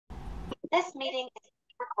This meeting is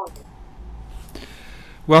recorded.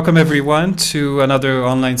 Welcome everyone to another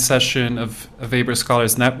online session of Weber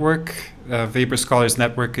Scholars Network. Weber Scholars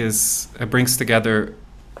Network brings together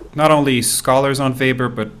not only scholars on Weber,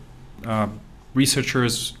 but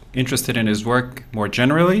researchers interested in his work more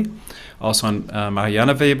generally, also on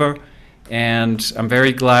Mariana Weber. And I'm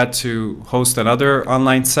very glad to host another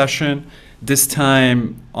online session, this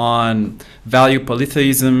time on value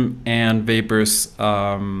polytheism and Weber's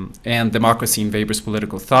and democracy in Weber's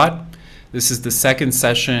political thought. This is the second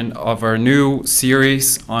session of our new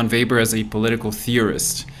series on Weber as a political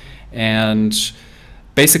theorist. And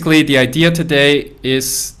basically the idea today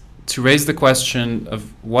is to raise the question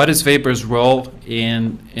of what is Weber's role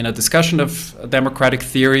in a discussion of democratic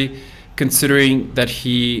theory, considering that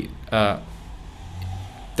he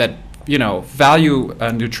value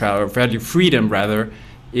neutrality, or value freedom rather,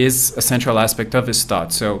 is a central aspect of his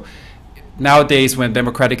thought. So nowadays, when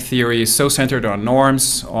democratic theory is so centered on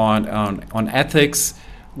norms, on ethics,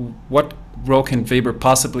 what role can Weber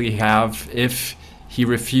possibly have if he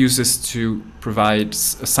refuses to provide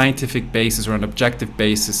a scientific basis or an objective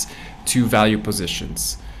basis to value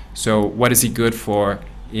positions? So what is he good for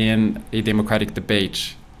in a democratic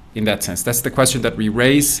debate in that sense? That's the question that we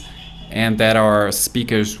raise and that our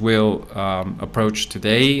speakers will approach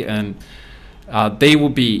today. And they will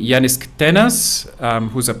be Yannis Ktenas,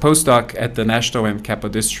 who's a postdoc at the National and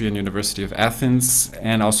Kapodistrian University of Athens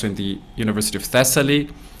and also in the University of Thessaly.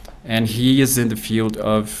 And he is in the field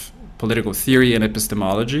of political theory and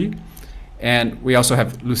epistemology. And we also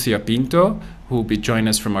have Lucía Pinto, who will be joining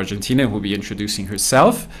us from Argentina, who will be introducing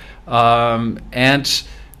herself.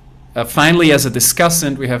 Finally, as a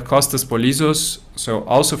discussant, we have Costas Polyzos, so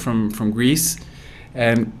also from Greece.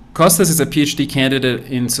 And Costas is a PhD candidate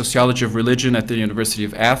in sociology of religion at the University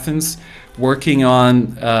of Athens, working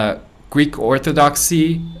on Greek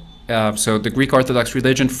Orthodoxy, so the Greek Orthodox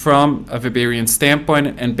religion from a Weberian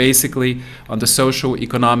standpoint, and basically on the social,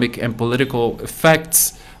 economic, and political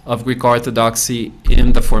effects of Greek Orthodoxy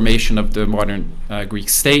in the formation of the modern Greek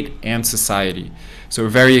state and society. So we're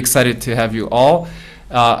very excited to have you all.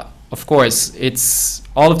 Of course, it's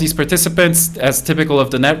all of these participants, as typical of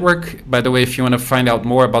the network. By the way, if you want to find out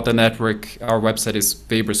more about the network, our website is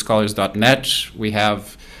weberscholars.net. We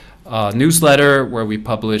have a newsletter where we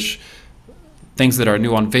publish things that are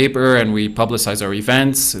new on Weber, and we publicize our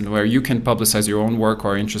events, and where you can publicize your own work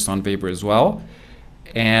or interest on Weber as well.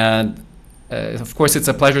 And of course, it's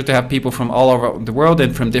a pleasure to have people from all over the world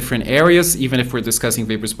and from different areas, even if we're discussing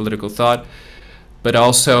Weber's political thought. But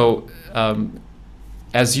also,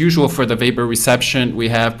 as usual for the Weber reception, we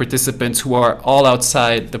have participants who are all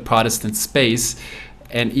outside the Protestant space,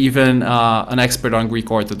 and even an expert on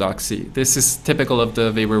Greek Orthodoxy. This is typical of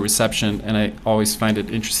the Weber reception, and I always find it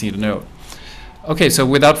interesting to note. Okay, so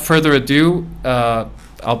without further ado,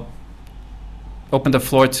 I'll open the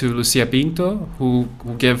floor to Lucía Pinto, who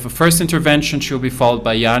will give a first intervention. She'll be followed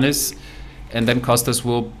by Yannis, and then Costas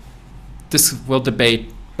will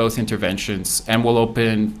debate both interventions, and we'll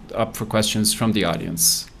open up for questions from the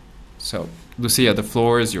audience. So, Lucía, the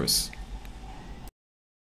floor is yours.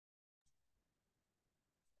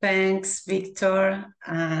 Thanks, Victor,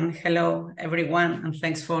 and hello, everyone, and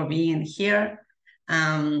thanks for being here.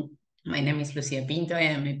 My name is Lucía Pinto. I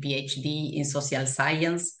am a PhD in social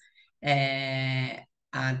science at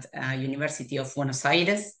University of Buenos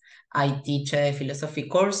Aires. I teach a philosophy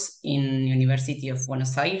course in University of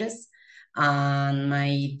Buenos Aires. And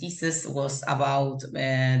my thesis was about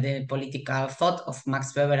the political thought of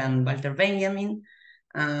Max Weber and Walter Benjamin.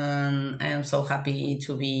 And I am so happy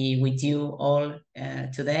to be with you all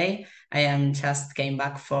today. I just came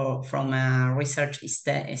back from a research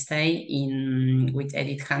stay with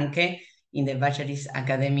Edith Hanke in the Bachelor's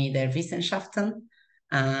Academy der Wissenschaften.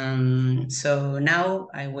 So now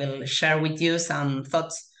I will share with you some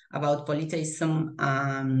thoughts about polytheism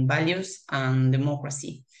and values and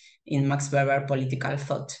democracy in Max Weber political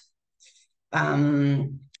thought.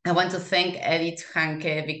 I want to thank Edith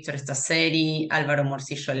Hanke, Victor Staseri, Álvaro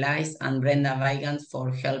Morcillo Lais, and Brenda Weigand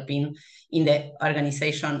for helping in the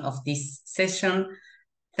organization of this session.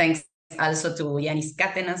 Thanks also to Yannis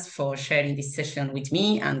Ktenas for sharing this session with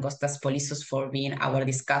me, and Costas Polyzos for being our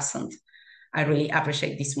discussant. I really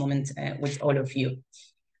appreciate this moment with all of you.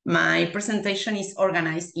 My presentation is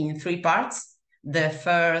organized in 3 parts. The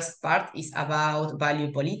first part is about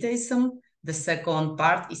value polytheism. The second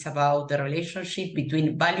part is about the relationship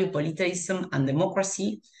between value polytheism and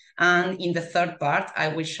democracy. And in the third part, I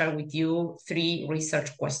will share with you 3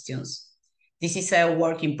 research questions. This is a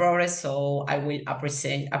work in progress, so I will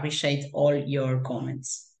appreciate all your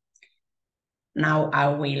comments. Now I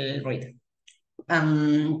will read.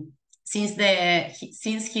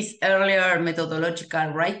 Since his earlier methodological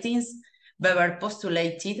writings, Weber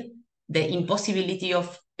postulated the impossibility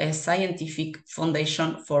of a scientific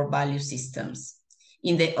foundation for value systems.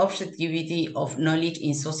 In The Objectivity of Knowledge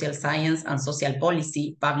in Social Science and Social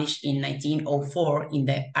Policy, published in 1904 in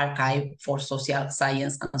the Archive for Social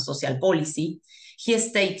Science and Social Policy, he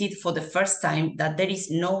stated for the first time that there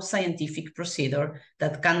is no scientific procedure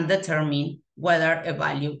that can determine whether a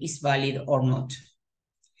value is valid or not.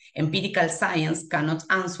 Empirical science cannot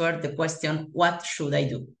answer the question, what should I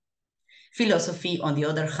do? Philosophy, on the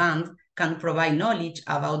other hand, can provide knowledge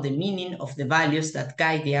about the meaning of the values that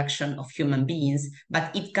guide the action of human beings,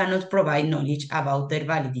 but it cannot provide knowledge about their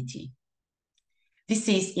validity. This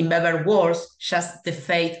is, in Weber's words, just the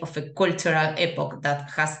fate of a cultural epoch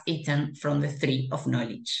that has eaten from the tree of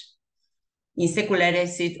knowledge. In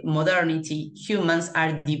secularized modernity, humans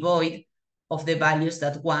are devoid of the values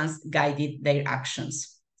that once guided their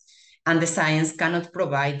actions, and the science cannot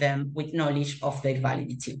provide them with knowledge of their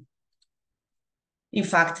validity. In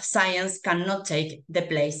fact, science cannot take the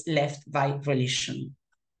place left by religion.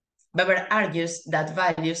 Weber argues that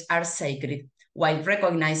values are sacred while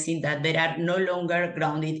recognizing that they are no longer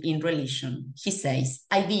grounded in religion. He says,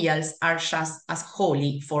 ideals are just as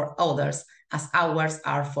holy for others as ours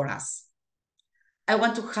are for us. I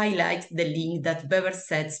want to highlight the link that Weber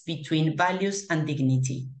sets between values and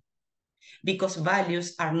dignity, because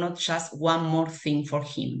values are not just one more thing for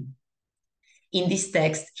him. In this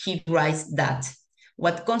text, he writes that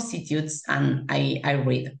what constitutes, and I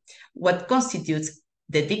read, what constitutes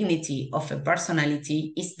the dignity of a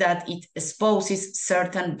personality is that it espouses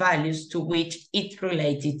certain values to which it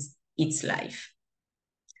related its life.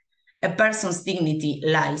 A person's dignity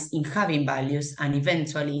lies in having values and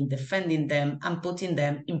eventually in defending them and putting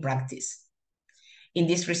them in practice. In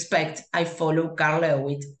this respect, I follow Carl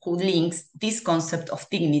Lewitt, who links this concept of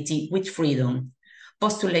dignity with freedom,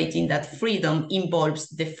 postulating that freedom involves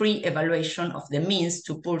the free evaluation of the means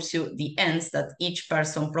to pursue the ends that each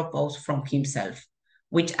person proposes from himself,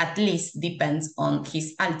 which at least depends on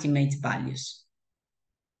his ultimate values.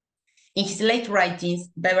 In his late writings,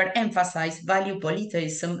 Weber emphasized value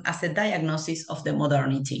polytheism as a diagnosis of the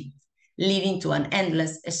modernity, leading to an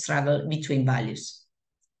endless struggle between values.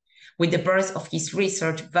 With the birth of his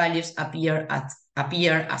research, values appear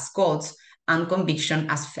as gods and conviction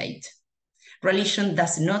as fate. Religion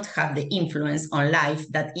does not have the influence on life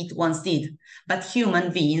that it once did, but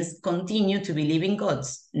human beings continue to believe in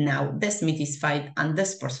gods, now demythified and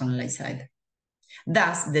despersonalized.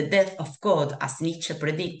 Thus, the death of God, as Nietzsche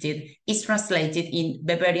predicted, is translated in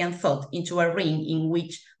Weberian thought into a ring in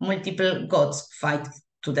which multiple gods fight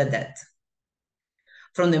to the death.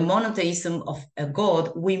 From the monotheism of a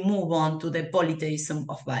god, we move on to the polytheism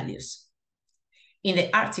of values. In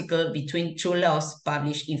the article Between Two Laws,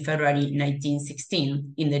 published in February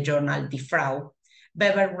 1916 in the journal Die Frau,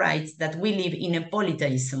 Weber writes that we live in a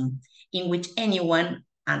polytheism in which anyone,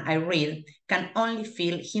 and I read, can only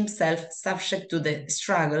feel himself subject to the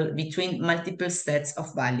struggle between multiple sets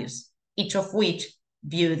of values, each of which,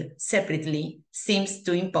 viewed separately, seems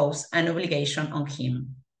to impose an obligation on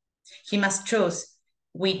him. He must choose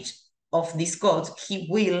which of these gods he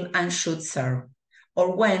will and should serve,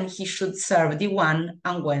 or when he should serve the one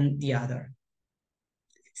and when the other.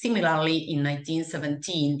 Similarly, in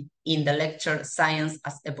 1917, in the lecture Science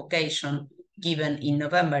as Evocation, given in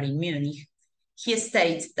November in Munich, he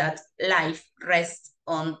states that life rests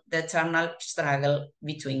on the eternal struggle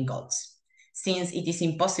between gods, since it is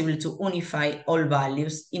impossible to unify all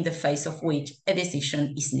values in the face of which a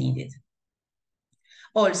decision is needed.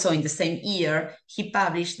 Also, in the same year, he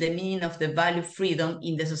published The Meaning of the Value Freedom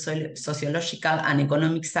in the Sociological and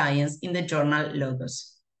Economic Science in the journal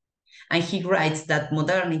Logos. And he writes that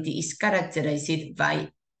modernity is characterized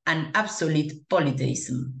by an absolute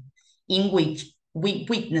polytheism, in which we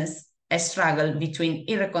witness a struggle between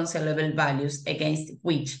irreconcilable values against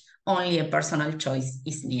which only a personal choice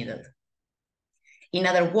is needed. In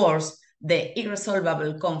other words, the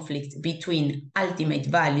irresolvable conflict between ultimate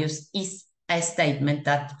values is a statement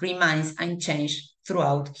that remains unchanged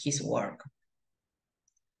throughout his work.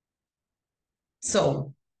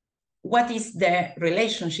 So, what is the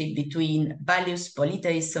relationship between values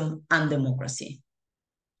polytheism and democracy?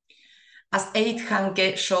 As Edith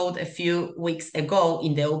Hanke showed a few weeks ago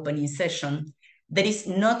in the opening session, there is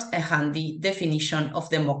not a handy definition of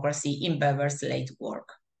democracy in Weber's late work.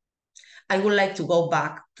 I would like to go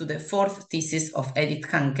back to the fourth thesis of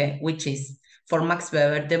Edith Hanke, which is, for Max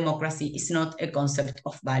Weber, democracy is not a concept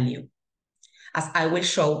of value. As I will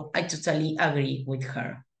show, I totally agree with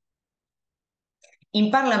her. In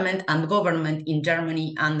Parliament and Government in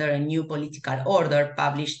Germany under a new political order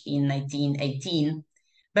published in 1918,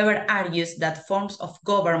 Weber argues that forms of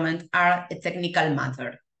government are a technical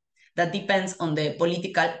matter that depends on the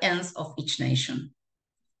political ends of each nation.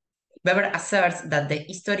 Weber asserts that the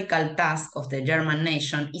historical task of the German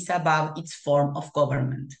nation is above its form of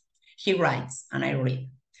government. He writes, and I read,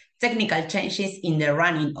 "Technical changes in the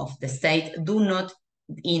running of the state do not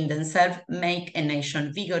in themselves make a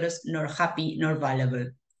nation vigorous, nor happy, nor valuable.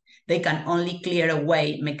 They can only clear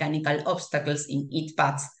away mechanical obstacles in its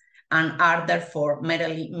path and are therefore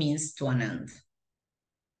merely means to an end."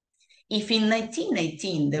 If in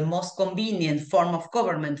 1918 the most convenient form of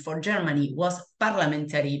government for Germany was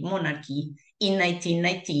parliamentary monarchy, in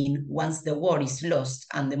 1919, once the war is lost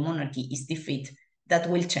and the monarchy is defeated, that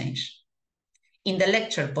will change. In the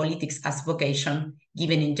lecture Politics as Vocation,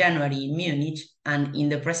 given in January in Munich, and in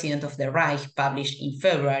the President of the Reich, published in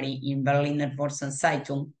February in Berliner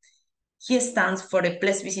Zeitung, he stands for a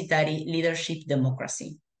plebiscitary leadership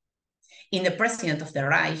democracy. In the President of the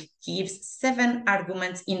Reich, he gives 7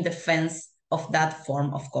 arguments in defense of that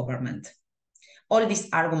form of government. All these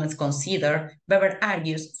arguments considered, Weber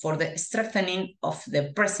argues for the strengthening of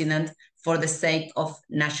the president for the sake of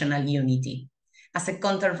national unity, as a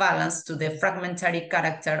counterbalance to the fragmentary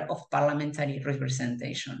character of parliamentary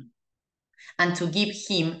representation, and to give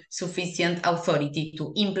him sufficient authority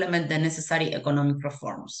to implement the necessary economic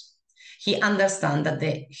reforms. He understands that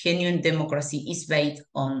the genuine democracy is based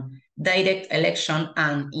on direct election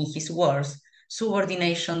and, in his words,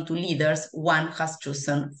 subordination to leaders one has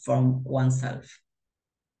chosen from oneself.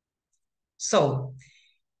 So,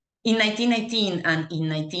 in 1918 and in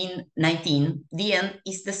 1919, the end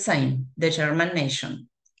is the same, the German nation.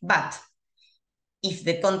 But if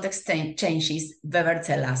the context changes, Weber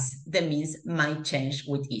tells us the means might change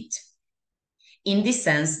with it. In this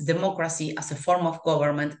sense, democracy as a form of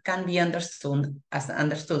government can be understood as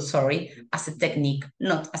a technique,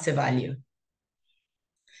 not as a value.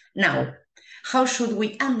 Now, how should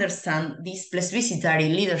we understand this plebiscitary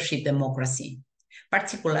leadership democracy?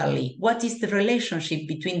 Particularly, what is the relationship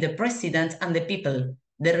between the president and the people,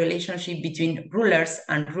 the relationship between rulers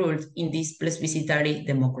and ruled in this plebiscitary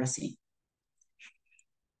democracy?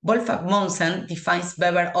 Wolfgang Monsen defines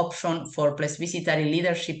Weber's option for plebiscitary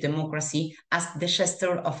leadership democracy as the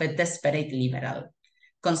gesture of a desperate liberal,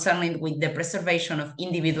 concerned with the preservation of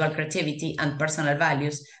individual creativity and personal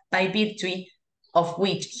values, by virtue of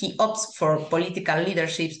which he opts for political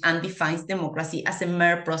leaderships and defines democracy as a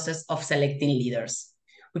mere process of selecting leaders,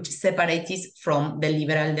 which separates it from the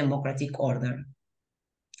liberal democratic order.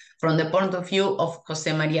 From the point of view of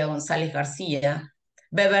José María González García,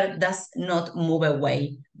 Weber does not move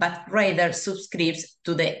away, but rather subscribes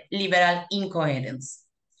to the liberal incoherence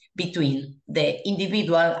between the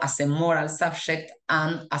individual as a moral subject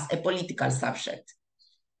and as a political subject.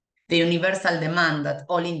 The universal demand that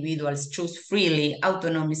all individuals choose freely,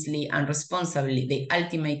 autonomously, and responsibly the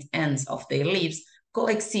ultimate ends of their lives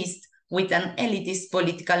coexists with an elitist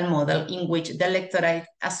political model in which the electorate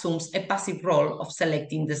assumes a passive role of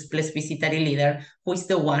selecting the plebiscitary leader, who is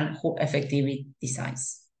the one who effectively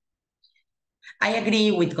decides. I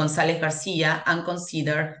agree with González García and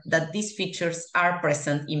consider that these features are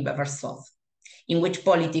present in Weber's thought, in which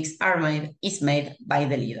politics is made by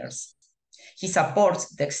the leaders. He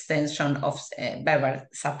supports the extension of, Weber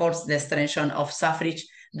supports the extension of suffrage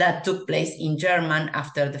that took place in Germany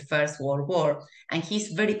after the First World War, and he's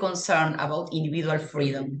very concerned about individual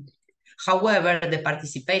freedom. However, the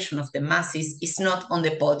participation of the masses is not on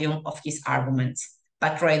the podium of his arguments,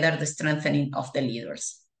 but rather the strengthening of the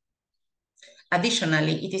leaders.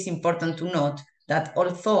 Additionally, it is important to note that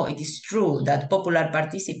although it is true that popular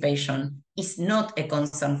participation is not a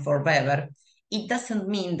concern for Weber, it doesn't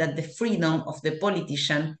mean that the freedom of the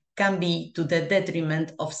politician can be to the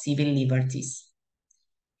detriment of civil liberties.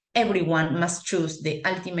 Everyone must choose the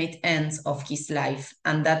ultimate ends of his life,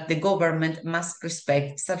 and that the government must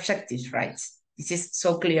respect subjective rights. This is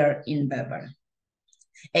so clear in Weber.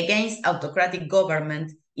 Against autocratic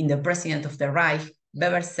government in the President of the Reich,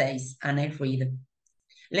 Weber says, and I read,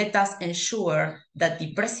 "Let us ensure that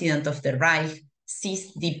the President of the Reich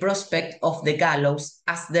sees the prospect of the gallows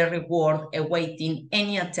as the reward awaiting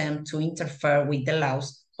any attempt to interfere with the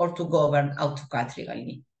laws or to govern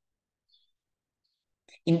autocratically."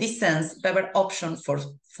 In this sense, Weber's option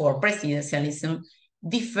for presidentialism,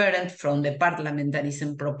 different from the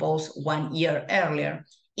parliamentarism proposed 1 year earlier,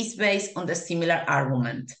 is based on the similar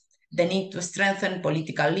argument: the need to strengthen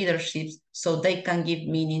political leaderships so they can give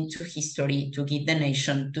meaning to history, to give the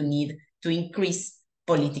nation to need to increase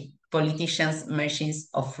politicians' margins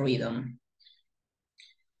of freedom.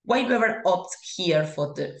 Why Weber opts here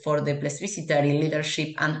for the plebiscitary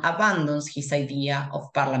leadership and abandons his idea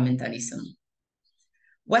of parliamentarism?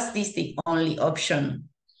 Was this the only option?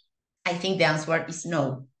 I think the answer is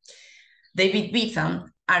no. David Beetham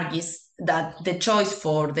argues that the choice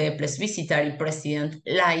for the plebiscitary president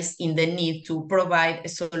lies in the need to provide a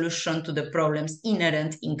solution to the problems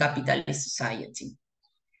inherent in capitalist society.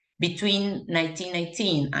 Between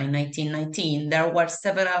 1918 and 1919, there were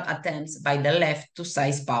several attempts by the left to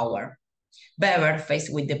seize power. Weber,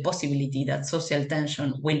 faced with the possibility that social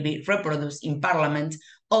tension will be reproduced in parliament,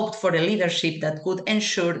 opted for a leadership that could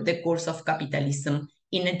ensure the course of capitalism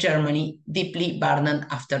in a Germany deeply burdened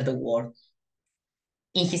after the war.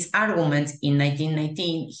 In his argument in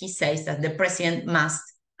 1919, he says that the president must,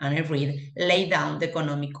 and I read, lay down the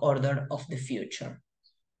economic order of the future.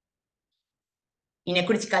 In a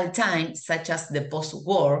critical time, such as the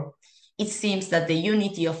post-war, it seems that the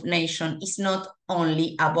unity of nation is not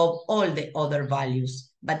only above all the other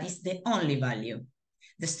values, but is the only value.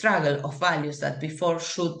 The struggle of values that before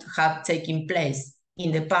should have taken place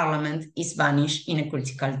in the parliament is vanished in a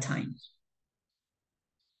critical time.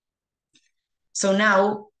 So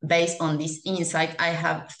now, based on this insight, I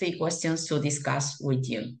have 3 questions to discuss with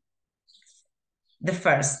you. The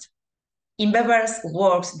first, in Weber's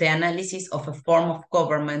works, the analysis of a form of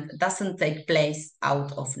government doesn't take place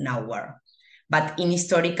out of nowhere, but in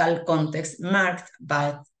historical context marked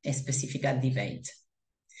by a specific debate.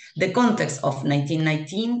 The context of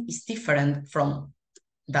 1919 is different from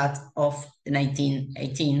that of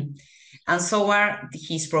 1918, and so are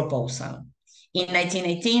his proposal. In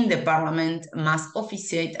 1918, the parliament must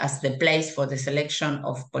officiate as the place for the selection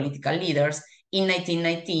of political leaders. In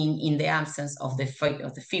 1919, in the absence of the figure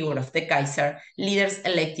of the Kaiser, leaders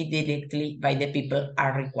elected directly by the people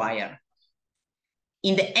are required.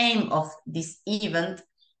 If the aim of this event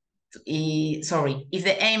is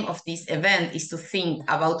to think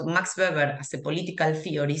about Max Weber as a political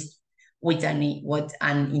theorist with an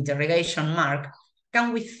interrogation mark,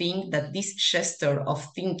 can we think that this gesture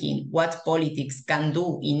of thinking what politics can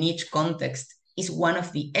do in each context is one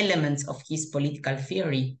of the elements of his political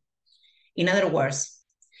theory? In other words,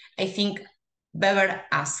 I think Weber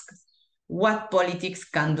asked what politics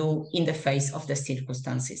can do in the face of the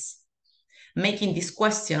circumstances. Making this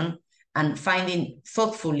question and finding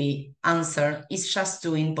thoughtfully answer is just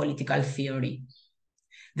doing political theory.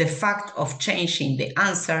 The fact of changing the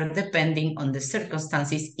answer depending on the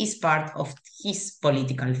circumstances is part of his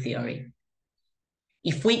political theory.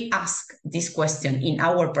 If we ask this question in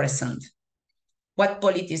our present, what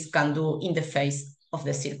politics can do in the face of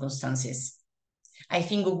the circumstances, I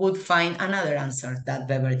think we would find another answer that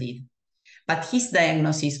Weber did. But his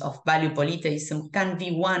diagnosis of value polytheism can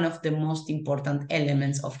be one of the most important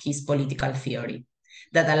elements of his political theory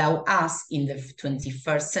that allow us in the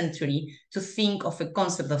 21st century to think of a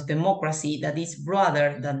concept of democracy that is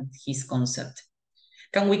broader than his concept.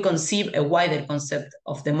 Can we conceive a wider concept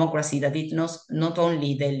of democracy that is not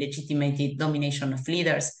only the legitimated domination of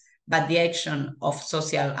leaders, but the action of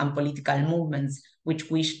social and political movements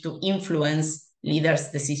which wish to influence leaders'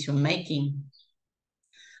 decision-making?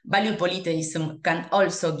 Value polytheism can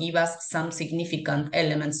also give us some significant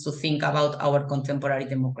elements to think about our contemporary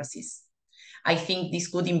democracies. I think this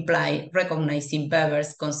could imply recognizing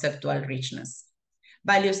Weber's conceptual richness.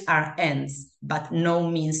 Values are ends, but no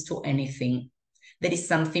means to anything. There is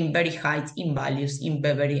something very high in values in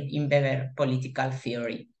Weber political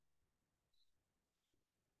theory.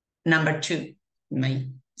 Number 2, my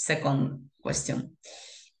second question.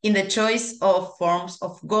 In the choice of forms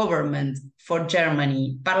of government for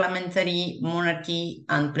Germany, parliamentary monarchy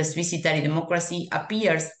and plebiscitary democracy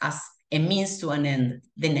appears as a means to an end,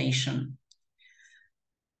 the nation.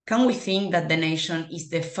 Can we think that the nation is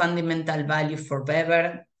the fundamental value for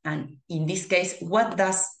Weber? And in this case, what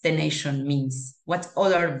does the nation mean? What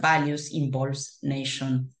other values involves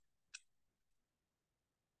nation?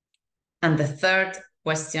 And the third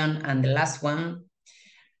question, and the last one,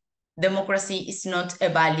 democracy is not a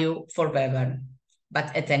value for Weber,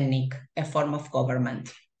 but a technique, a form of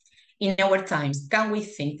government. In our times, can we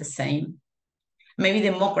think the same? Maybe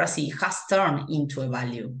democracy has turned into a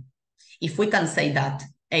value. If we can say that,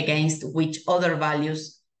 against which other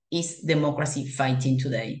values is democracy fighting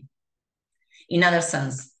today? In other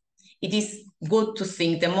sense, it is good to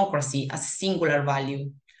think democracy as a singular value,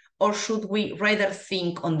 or should we rather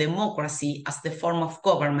think on democracy as the form of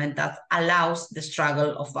government that allows the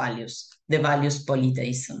struggle of values, the values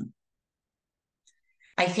polytheism?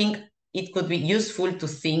 I think it could be useful to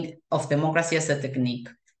think of democracy as a technique.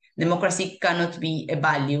 Democracy cannot be a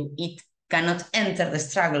value, it cannot enter the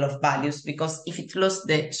struggle of values, because if it loses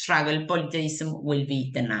the struggle, polytheism will be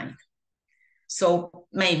denied. So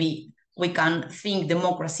maybe we can think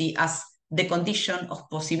democracy as the condition of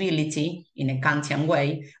possibility, in a Kantian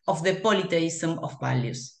way, of the polytheism of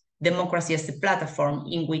values. Democracy as the platform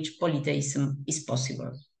in which polytheism is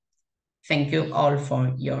possible. Thank you all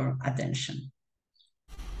for your attention.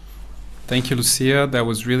 Thank you, Lucía. That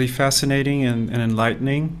was really fascinating and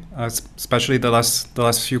enlightening, especially the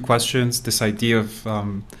last few questions. This idea of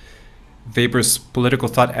Weber's political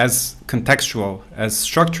thought as contextual, as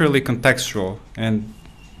structurally contextual, and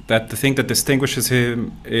that the thing that distinguishes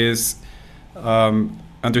him is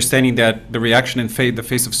understanding that the reaction in the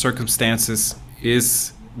face of circumstances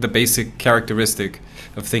is the basic characteristic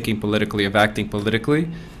of thinking politically, of acting politically,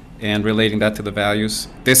 and relating that to the values.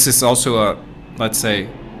 This is also let's say,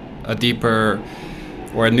 a deeper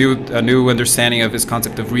or a new understanding of his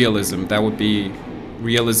concept of realism. That would be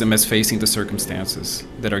realism as facing the circumstances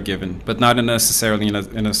that are given, but not necessarily in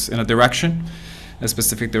a direction, a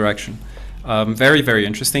specific direction. Very, very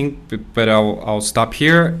interesting, but I'll stop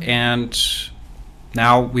here, and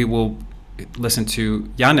now we will listen to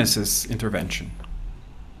Yannis's intervention.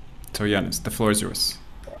 So Yannis, the floor is yours.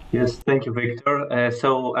 Yes, thank you, Victor.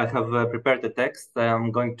 So I have prepared the text.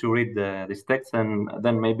 I'm going to read this text, and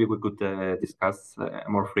then maybe we could discuss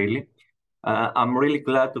more freely. I'm really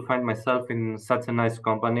glad to find myself in such a nice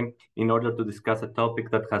company in order to discuss a topic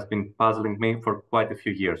that has been puzzling me for quite a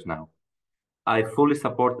few years now. I fully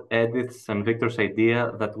support Edith's and Victor's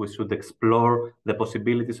idea that we should explore the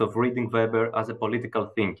possibilities of reading Weber as a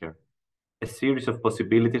political thinker, a series of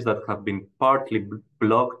possibilities that have been partly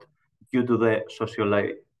blocked due to the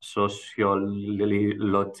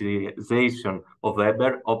sociologization of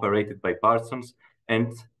Weber operated by Parsons,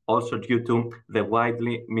 and also due to the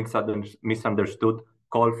widely misunderstood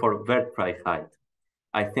call for Wertfreiheit.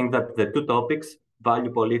 I think that the two topics,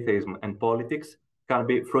 value polytheism and politics, can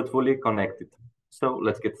be fruitfully connected. So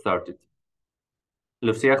let's get started.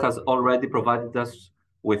 Lucía has already provided us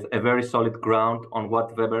with a very solid ground on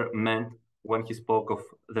what Weber meant when he spoke of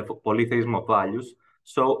the polytheism of values,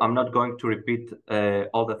 so I'm not going to repeat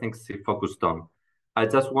all the things he focused on. I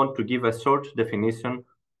just want to give a short definition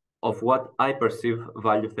of what I perceive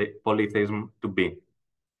value polytheism to be.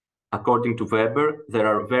 According to Weber, there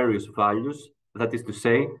are various values, that is to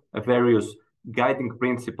say, various guiding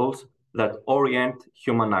principles that orient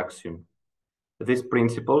human action. These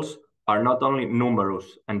principles are not only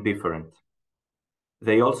numerous and different,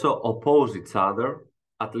 they also oppose each other,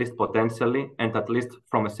 at least potentially, and at least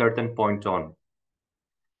from a certain point on.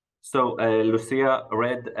 So Lucía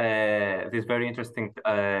read this very interesting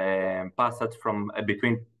passage from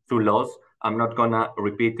between two laws. I'm not gonna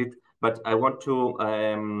repeat it, but I want to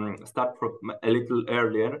start from a little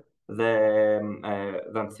earlier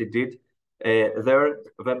than she did. There,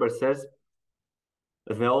 Weber says,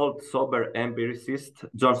 the old sober empiricist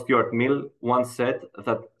John Stuart Mill once said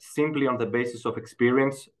that simply on the basis of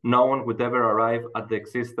experience, no one would ever arrive at the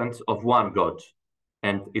existence of one God.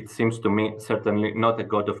 And it seems to me certainly not a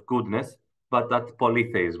God of goodness, but at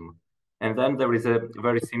polytheism. And then there is a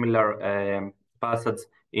very similar passage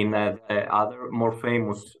in other more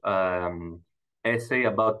famous essay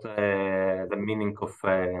about the meaning of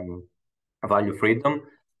value freedom.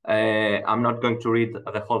 I'm not going to read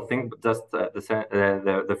the whole thing, but just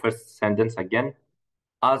the first sentence again.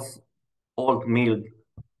 As old Mill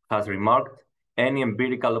has remarked, any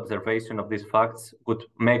empirical observation of these facts would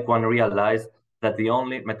make one realize that the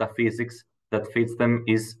only metaphysics that fits them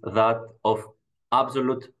is that of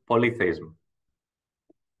absolute polytheism.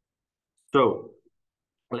 So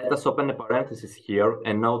let us open a parenthesis here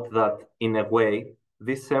and note that, in a way,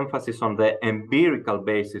 this emphasis on the empirical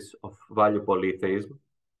basis of value polytheism,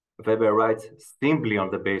 Weber writes simply on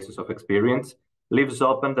the basis of experience, leaves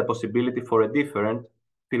open the possibility for a different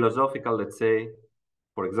philosophical, let's say,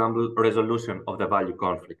 for example, resolution of the value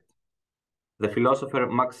conflict. The philosopher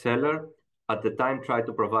Max Scheler at the time tried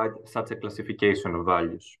to provide such a classification of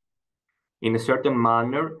values. In a certain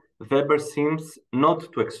manner, Weber seems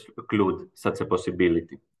not to exclude such a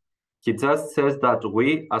possibility. He just says that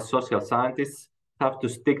we, as social scientists, have to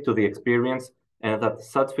stick to the experience, and that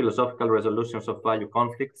such philosophical resolutions of value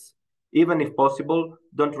conflicts, even if possible,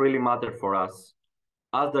 don't really matter for us,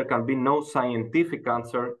 as there can be no scientific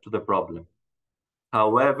answer to the problem.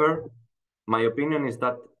 However, my opinion is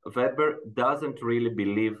that Weber doesn't really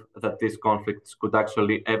believe that these conflicts could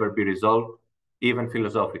actually ever be resolved, even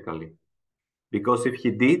philosophically. Because if he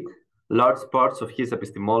did, large parts of his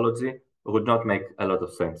epistemology would not make a lot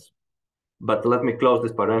of sense. But let me close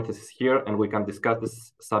this parenthesis here, and we can discuss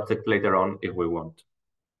this subject later on if we want.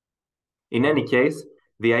 In any case,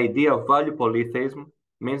 The idea of value polytheism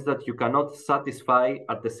means that you cannot satisfy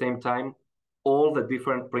at the same time all the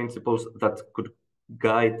different principles that could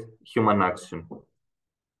guide human action.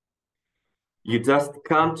 You just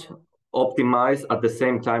can't optimize at the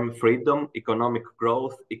same time freedom, economic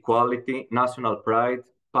growth, equality, national pride,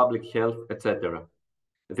 public health, etc.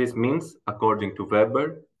 This means, according to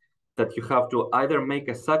Weber, that you have to either make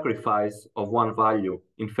a sacrifice of one value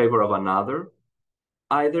in favor of another,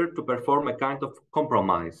 either to perform a kind of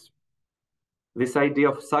compromise. This idea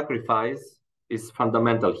of sacrifice is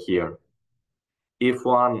fundamental here. If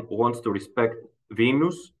one wants to respect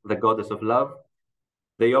Venus, the goddess of love,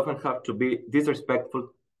 they often have to be disrespectful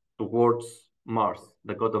towards Mars,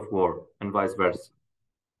 the god of war, and vice versa.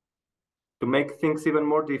 To make things even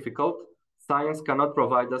more difficult, science cannot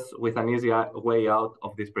provide us with an easy way out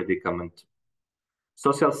of this predicament.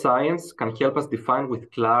 Social science can help us define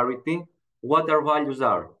with clarity what our values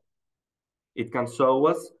are. It can show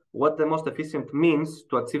us what the most efficient means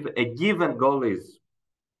to achieve a given goal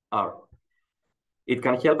are. It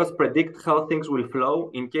can help us predict how things will flow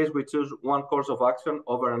in case we choose one course of action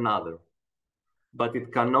over another. But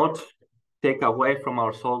it cannot take away from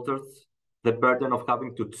our soldiers the burden of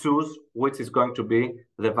having to choose which is going to be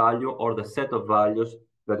the value or the set of values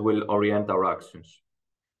that will orient our actions.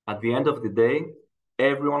 At the end of the day,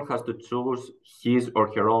 everyone has to choose his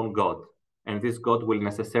or her own God, and this God will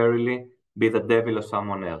necessarily be the devil or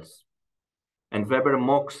someone else. And Weber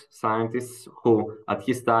mocks scientists who, at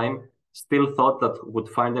his time, still thought that would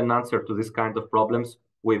find an answer to this kind of problems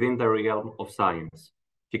within the realm of science.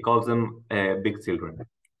 He calls them big children.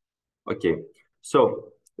 Okay, so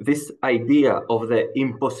this idea of the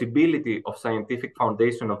impossibility of scientific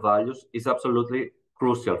foundation of values is absolutely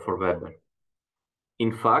crucial for Weber.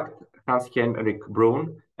 In fact, Hans-Henrik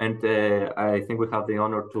Brun, and I think we have the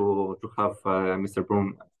honor to have Mr.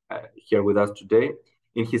 Brun here with us today,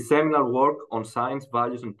 in his seminal work on science,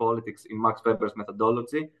 values, and politics in Max Weber's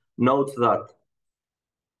methodology, notes that,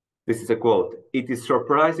 this is a quote, "It is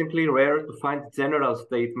surprisingly rare to find general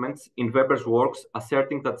statements in Weber's works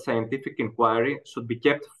asserting that scientific inquiry should be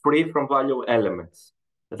kept free from value elements,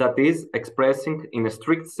 that is, expressing in a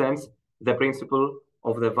strict sense the principle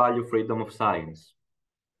of the value freedom of science.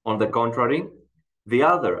 On the contrary, the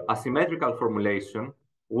other asymmetrical formulation,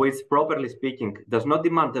 which properly speaking does not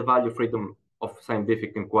demand the value freedom of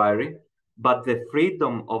scientific inquiry, but the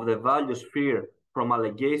freedom of the value sphere from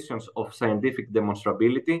allegations of scientific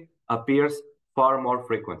demonstrability, appears far more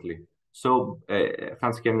frequently." So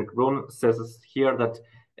Hans-Henrik Brun says here that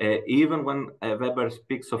even when Weber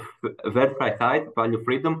speaks of Wertfreiheit, value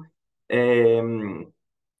freedom,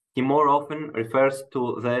 he more often refers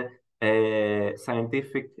to the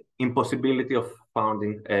scientific impossibility of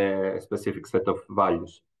founding a specific set of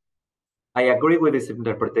values. I agree with this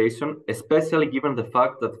interpretation, especially given the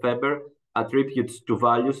fact that Weber attributes to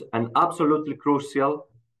values an absolutely crucial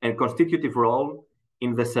and constitutive role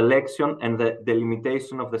in the selection and the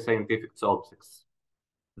delimitation of the scientific objects,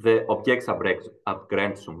 the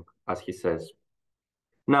Objektsabgrenzung, as he says.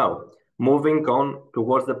 Now, moving on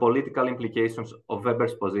towards the political implications of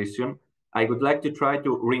Weber's position, I would like to try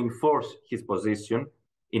to reinforce his position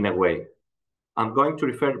in a way. I'm going to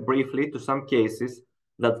refer briefly to some cases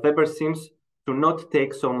that Weber seems to not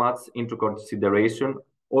take so much into consideration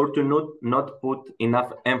or to not put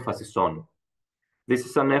enough emphasis on. This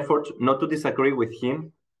is an effort not to disagree with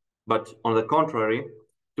him, but on the contrary,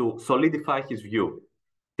 to solidify his view,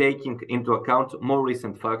 taking into account more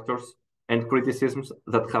recent factors and criticisms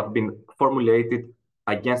that have been formulated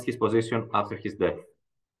against his position after his death.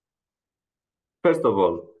 First of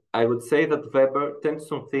all, I would say that Weber tends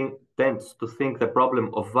to think the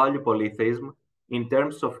problem of value polytheism in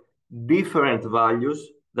terms of different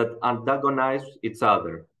values that antagonize each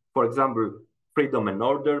other. For example, freedom and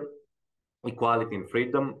order, equality and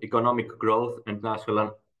freedom, economic growth, and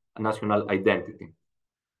national identity.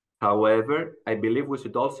 However, I believe we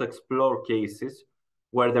should also explore cases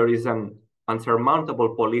where there is an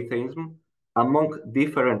unsurmountable polytheism among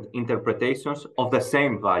different interpretations of the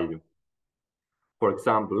same value. For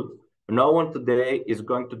example, no one today is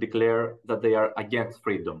going to declare that they are against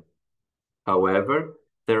freedom. However,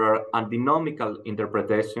 there are antinomical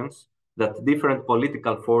interpretations that different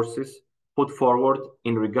political forces put forward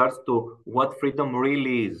in regards to what freedom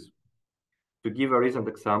really is. To give a recent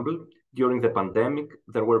example, during the pandemic,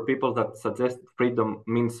 there were people that suggested freedom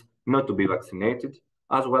means not to be vaccinated,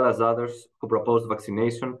 as well as others who proposed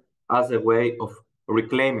vaccination as a way of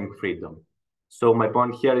reclaiming freedom. So my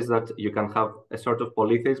point here is that you can have a sort of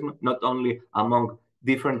polytheism, not only among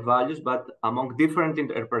different values, but among different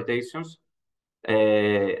interpretations,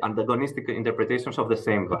 antagonistic interpretations of the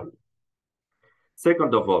same value.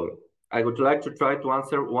 Second of all, I would like to try to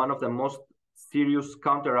answer one of the most serious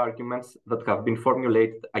counter-arguments that have been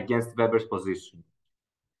formulated against Weber's position.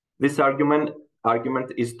 This argument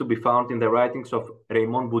is to be found in the writings of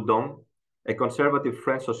Raymond Boudon, a conservative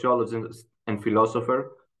French sociologist and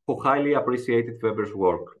philosopher who highly appreciated Weber's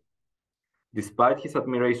work. Despite his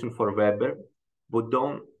admiration for Weber,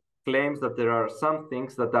 Boudon claims that there are some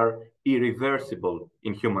things that are irreversible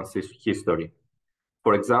in human history.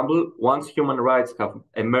 For example, once human rights have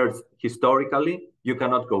emerged historically, you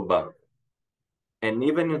cannot go back. And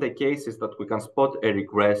even in the cases that we can spot a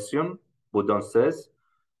regression, Boudon says,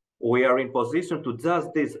 we are in position to judge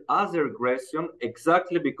this as a regression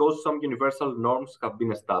exactly because some universal norms have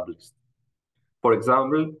been established. For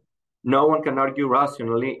example, no one can argue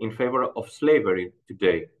rationally in favor of slavery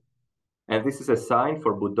today. And this is a sign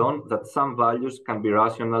for Boudon that some values can be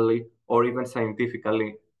rationally or even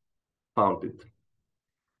scientifically founded.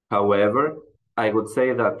 However, I would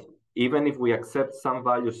say that even if we accept some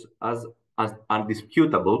values as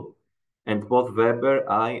undisputable, and both Weber,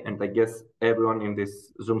 I, and I guess everyone in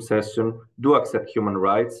this Zoom session do accept human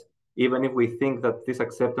rights, even if we think that this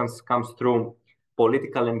acceptance comes through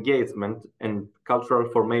political engagement and cultural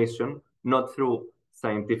formation, not through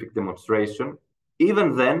scientific demonstration,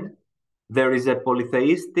 even then, there is a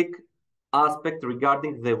polytheistic aspect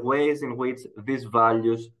regarding the ways in which these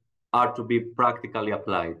values are to be practically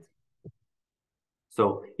applied.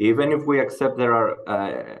 So even if we accept there are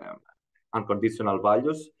unconditional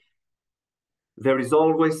values, there is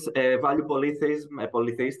always a value polytheism, a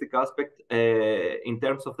polytheistic aspect in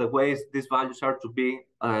terms of the ways these values are to be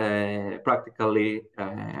practically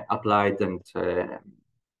applied and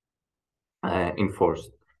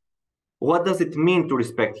enforced. What does it mean to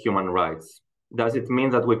respect human rights? Does it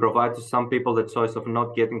mean that we provide to some people the choice of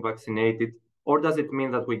not getting vaccinated? Or does it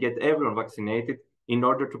mean that we get everyone vaccinated in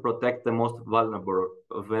order to protect the most vulnerable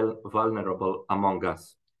among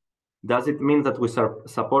us? Does it mean that we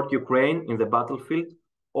support Ukraine in the battlefield,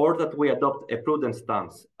 or that we adopt a prudent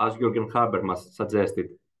stance, as Jürgen Habermas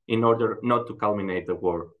suggested, in order not to culminate the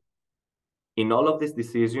war? In all of these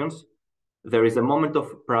decisions, there is a moment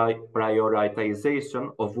of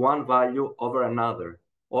prioritization of one value over another,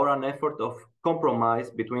 or an effort of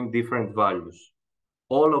compromise between different values,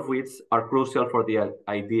 all of which are crucial for the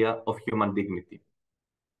idea of human dignity.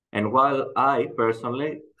 And while I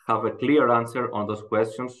personally have a clear answer on those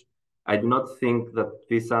questions, I do not think that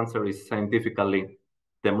this answer is scientifically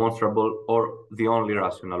demonstrable or the only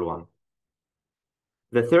rational one.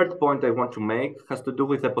 The third point I want to make has to do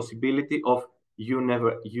with the possibility of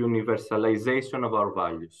universalization of our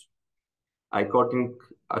values.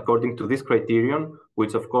 According to this criterion,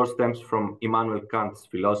 which of course stems from Immanuel Kant's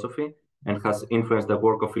philosophy and has influenced the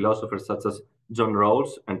work of philosophers such as John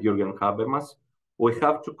Rawls and Jürgen Habermas, we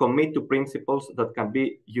have to commit to principles that can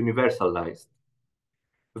be universalized.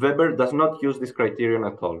 Weber does not use this criterion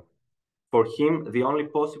at all. For him, the only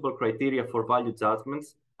possible criteria for value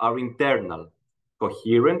judgments are internal,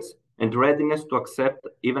 coherence, and readiness to accept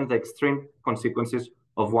even the extreme consequences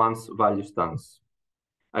of one's value stance.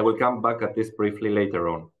 I will come back at this briefly later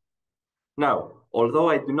on. Now, although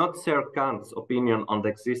I do not share Kant's opinion on the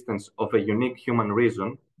existence of a unique human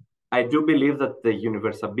reason, I do believe that the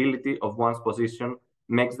universality of one's position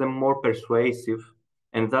makes them more persuasive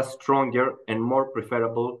and thus stronger and more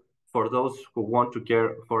preferable for those who want to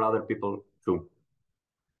care for other people too.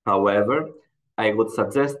 However, I would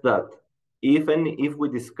suggest that even if we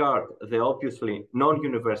discard the obviously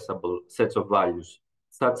non-universal sets of values,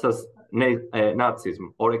 such as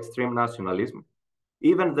Nazism or extreme nationalism,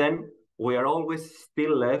 even then, we are always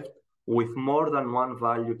still left with more than one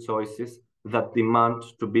value choices that demand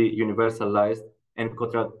to be universalized and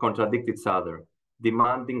contradict each other,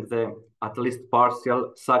 demanding the at least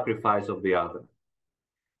partial sacrifice of the other.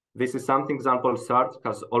 This is something Jean-Paul Sartre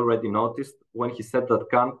has already noticed when he said that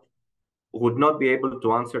Kant would not be able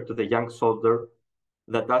to answer to the young soldier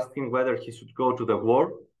that asked him whether he should go to the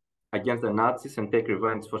war against the Nazis and take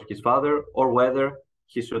revenge for his father, or whether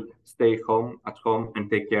he should stay at home and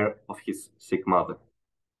take care of his sick mother.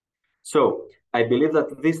 So I believe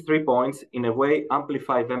that these 3 points in a way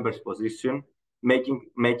amplify Weber's position,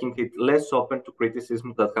 making it less open to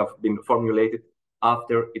criticisms that have been formulated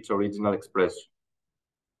after its original expression.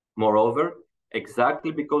 Moreover,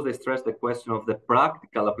 exactly because they stress the question of the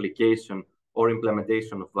practical application or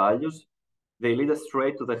implementation of values, they lead us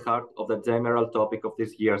straight to the heart of the general topic of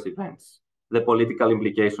this year's events, the political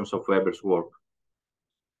implications of Weber's work.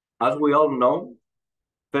 As we all know,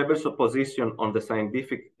 Weber's opposition on the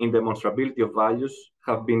scientific indemonstrability of values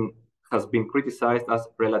has been criticized as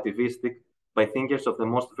relativistic by thinkers of the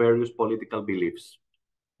most various political beliefs.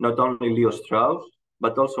 Not only Leo Strauss,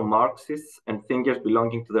 but also Marxists and thinkers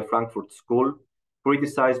belonging to the Frankfurt School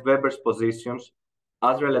criticized Weber's positions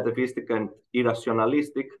as relativistic and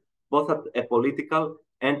irrationalistic, both at a political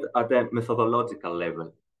and at a methodological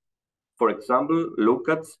level. For example,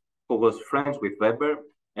 Lukács, who was friends with Weber,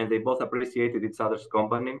 and they both appreciated each other's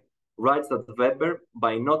company, writes that Weber,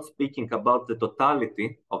 by not speaking about the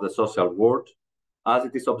totality of the social world, as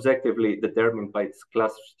it is objectively determined by its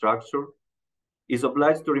class structure, is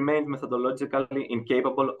obliged to remain methodologically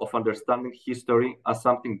incapable of understanding history as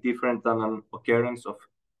something different than an occurrence of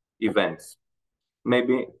events.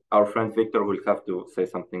 Maybe our friend Victor will have to say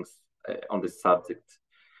some things on this subject.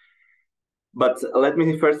 But let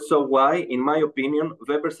me first show why, in my opinion,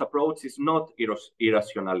 Weber's approach is not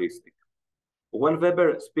irrationalistic. When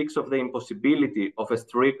Weber speaks of the impossibility of a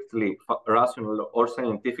strictly rational or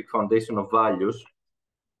scientific foundation of values,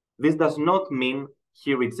 this does not mean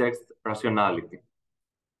he rejects rationality.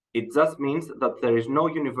 It just means that there is no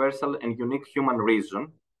universal and unique human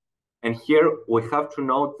reason. And here we have to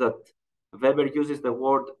note that Weber uses the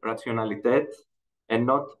word Rationalität and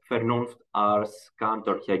not Vernunft as Kant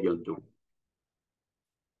or Hegel do.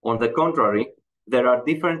 On the contrary, there are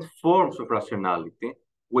different forms of rationality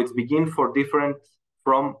which begin from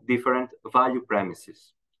different value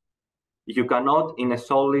premises. You cannot, in a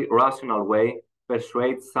solely rational way,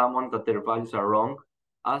 persuade someone that their values are wrong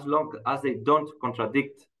as long as they don't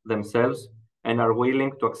contradict themselves and are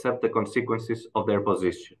willing to accept the consequences of their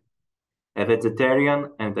position. A vegetarian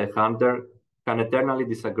and a hunter can eternally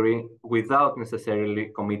disagree without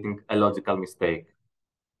necessarily committing a logical mistake.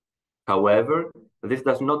 However, this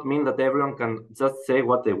does not mean that everyone can just say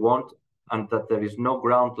what they want and that there is no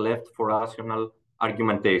ground left for rational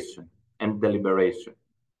argumentation and deliberation.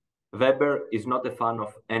 Weber is not a fan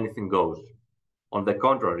of anything goes. On the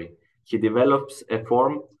contrary, he develops a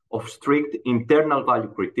form of strict internal value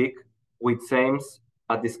critique which aims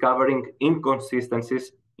at discovering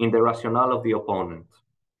inconsistencies in the rationale of the opponent.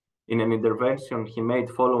 In an intervention he made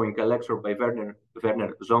following a lecture by Werner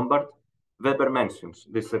Zombart, Weber mentions,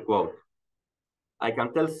 this is a quote, "I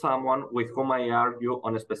can tell someone with whom I argue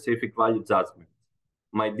on a specific value judgment,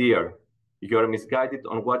 my dear, you're misguided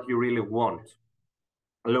on what you really want.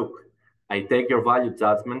 Look, I take your value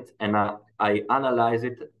judgment and I analyze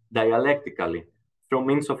it dialectically through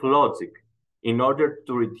means of logic in order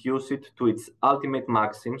to reduce it to its ultimate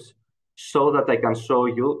maxims so that I can show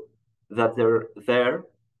you that there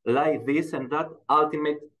lie this and that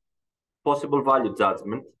ultimate possible value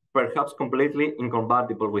judgment, perhaps completely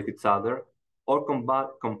incompatible with each other or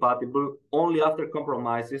compatible only after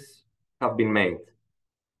compromises have been made.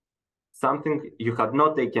 Something you had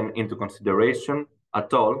not taken into consideration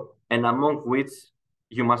at all and among which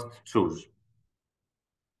you must choose."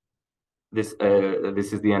 This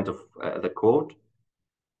is the end of the quote.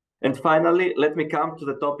 And finally, let me come to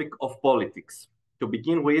the topic of politics. To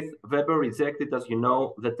begin with, Weber rejected, as you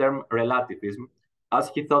know, the term relativism, as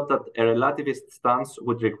he thought that a relativist stance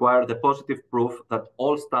would require the positive proof that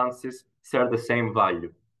all stances share the same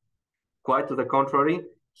value. Quite to the contrary,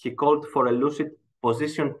 he called for a lucid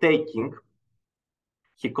position-taking.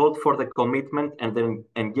 He called for the commitment and the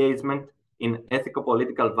engagement in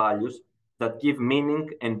ethico-political values that give meaning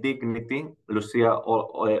and dignity. Lucía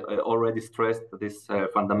already stressed this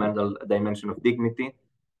fundamental dimension of dignity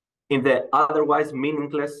in the otherwise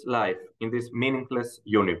meaningless life, in this meaningless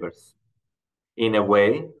universe. In a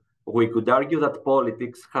way, we could argue that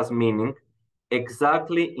politics has meaning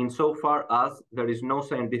exactly insofar as there is no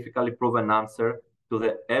scientifically proven answer to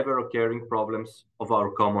the ever-occurring problems of our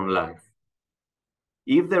common life.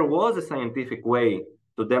 If there was a scientific way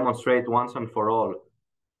to demonstrate once and for all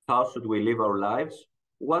how should we live our lives,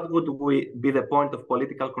 what would be the point of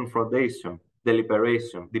political confrontation,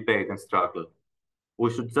 deliberation, debate, and struggle? We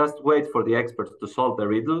should just wait for the experts to solve the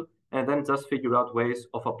riddle and then just figure out ways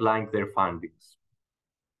of applying their findings.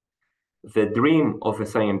 The dream of a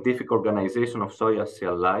scientific organization of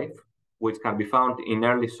social life, which can be found in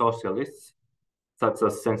early socialists, such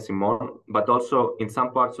as Saint-Simon, but also in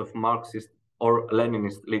some parts of Marxist or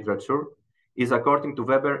Leninist literature, is, according to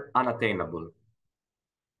Weber, unattainable.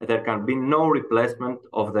 There can be no replacement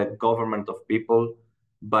of the government of people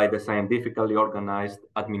by the scientifically organized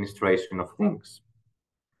administration of things.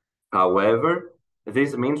 However,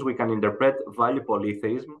 this means we can interpret value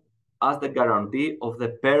polytheism as the guarantee of the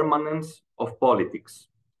permanence of politics,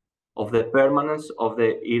 of the permanence of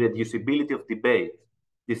the irreducibility of debate,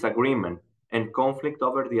 disagreement, and conflict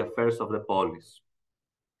over the affairs of the polis.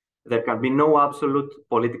 There can be no absolute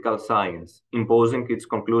political science imposing its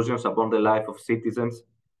conclusions upon the life of citizens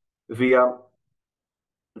via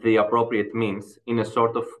the appropriate means in a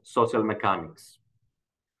sort of social mechanics.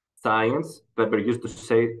 science, Weber used to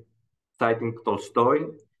say, citing Tolstoy,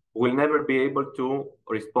 will never be able to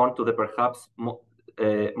respond to the perhaps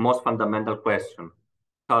most fundamental question: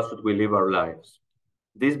 how should we live our lives?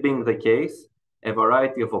 This being the case, a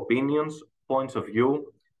variety of opinions, points of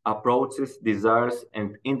view, approaches, desires,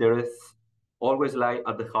 and interests always lie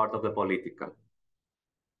at the heart of the political.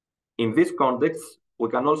 In this context, we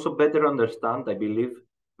can also better understand, I believe,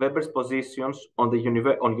 Weber's positions on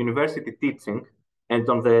university teaching and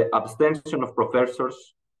on the abstention of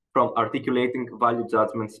professors from articulating value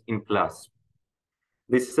judgments in class.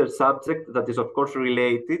 This is a subject that is, of course,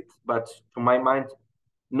 related, but to my mind,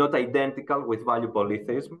 not identical with value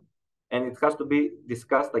polytheism, and it has to be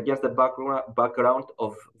discussed against the background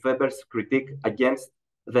of Weber's critique against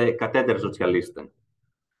the Kathedersozialisten.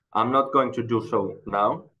 I'm not going to do so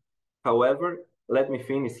now. However, let me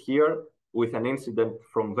finish here with an incident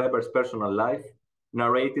from Weber's personal life,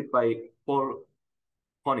 narrated by Paul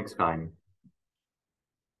Honigheim.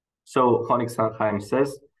 So Honigheim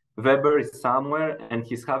says, Weber is somewhere and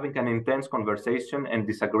he's having an intense conversation and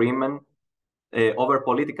disagreement over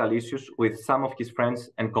political issues with some of his friends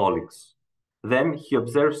and colleagues. Then he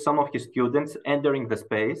observes some of his students entering the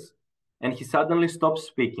space and he suddenly stops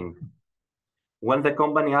speaking. When the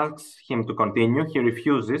company asks him to continue, he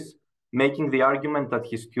refuses, making the argument that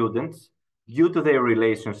his students, due to their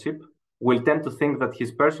relationship, will tend to think that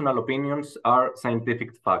his personal opinions are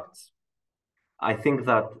scientific facts. I think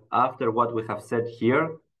that after what we have said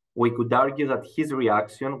here, we could argue that his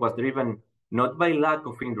reaction was driven not by lack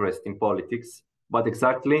of interest in politics, but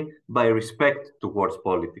exactly by respect towards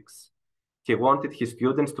politics. He wanted his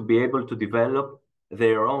students to be able to develop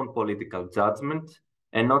their own political judgment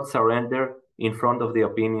and not surrender in front of the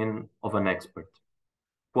opinion of an expert.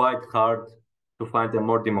 Quite hard to find a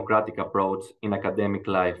more democratic approach in academic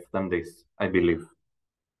life than this, I believe.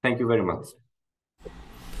 Thank you very much.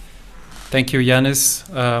 Thank you, Yannis.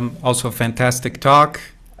 Also a fantastic talk.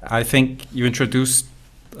 I think you introduced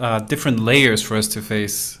different layers for us to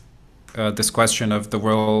face this question of the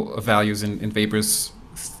role of values in Weber's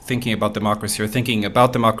thinking about democracy, or thinking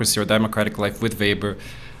about democracy or democratic life with Weber.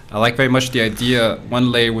 I like very much the idea.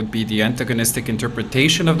 One layer would be the antagonistic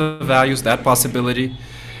interpretation of the values, that possibility.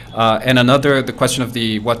 And another, the question of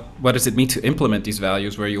what does it mean to implement these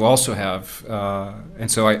values, where you also have, and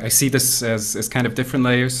so I see this as kind of different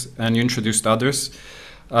layers, and you introduced others.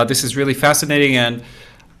 This is really fascinating, and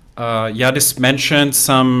Yannis mentioned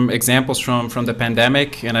some examples from the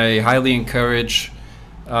pandemic, and I highly encourage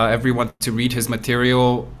everyone to read his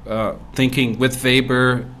material, thinking with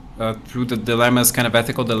Weber through the dilemmas, kind of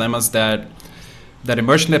ethical dilemmas that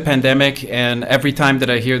emerged in the pandemic. And every time that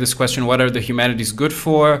I hear this question, what are the humanities good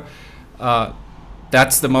for?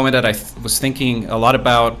 That's the moment that I was thinking a lot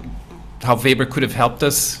about how Weber could have helped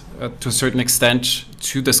us to a certain extent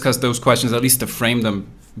to discuss those questions, at least to frame them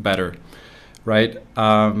better, right?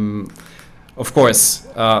 Of course,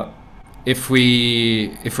 if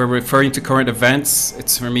we're referring to current events,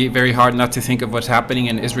 it's for me very hard not to think of what's happening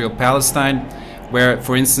in Israel-Palestine, where,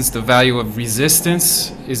 for instance, the value of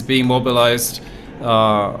resistance is being mobilized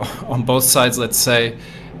on both sides, let's say.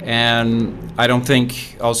 And I don't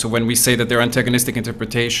think also when we say that they're antagonistic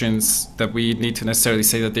interpretations that we need to necessarily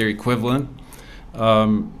say that they're equivalent.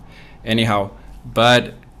 Anyhow,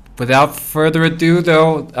 but without further ado,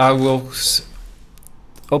 though, I will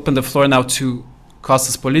open the floor now to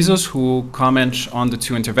Costas Polyzos, who will comment on the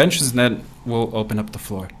two interventions, and then we'll open up the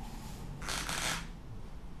floor.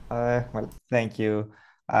 Well, thank you,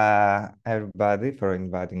 everybody, for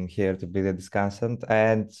inviting me here to be the discussant,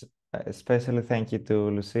 and especially thank you to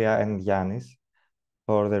Lucía and Yannis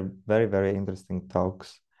for their very, very interesting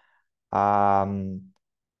talks.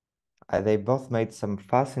 They both made some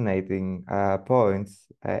fascinating points,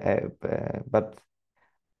 but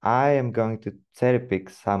I am going to cherry pick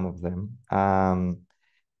some of them. I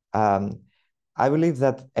believe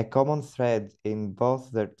that a common thread in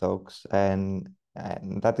both their talks, and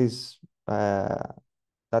that is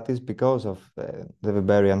because of the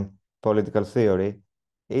Weberian political theory,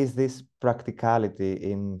 is this practicality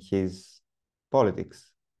in his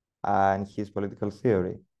politics and his political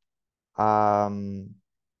theory.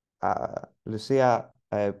 Lucía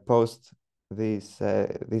posed this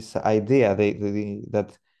idea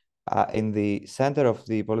that in the center of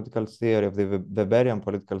the political theory, of the Weberian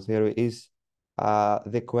political theory, is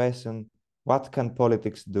the question: what can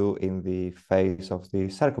politics do in the face of the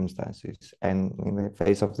circumstances and in the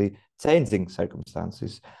face of the changing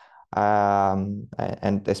circumstances? And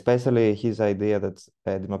especially his idea that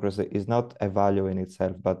democracy is not a value in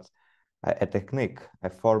itself, but a technique, a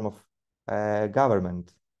form of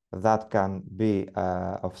government that can be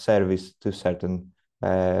of service to certain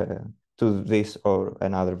to this or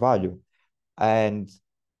another value. And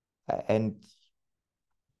in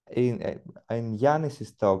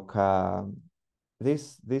Yannis's talk,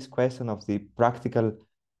 this question of the practical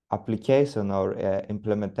application or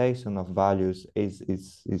implementation of values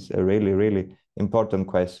is a really important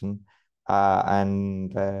question.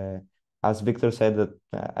 And as Victor said, that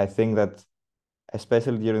I think that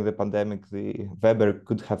especially during the pandemic, the Weber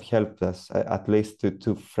could have helped us at least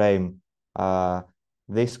to frame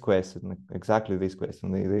this question, exactly this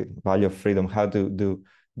question, the value of freedom. How do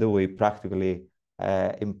we practically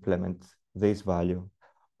implement this value,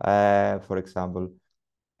 for example?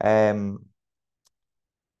 And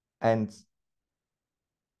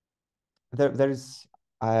there is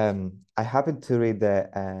I happened to read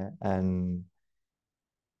a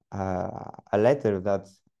letter that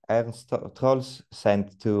Ernst Trolls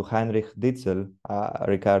sent to Heinrich Ditzel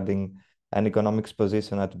regarding an economics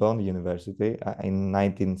position at Bonn University in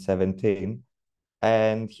 1917.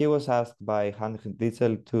 And he was asked by Heinrich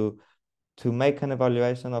Ditzel to make an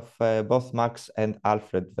evaluation of both Max and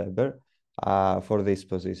Alfred Weber for this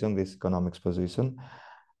position, this economics position.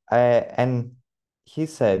 And he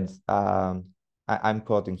said, I'm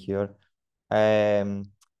quoting here,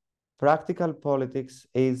 practical politics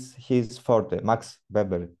is his forte, Max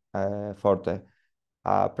Weber forte.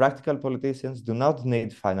 Practical politicians do not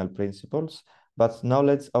need final principles, but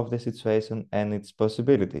knowledge of the situation and its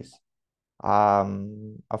possibilities.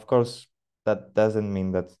 Of course, that doesn't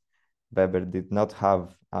mean that Weber did not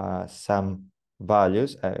have some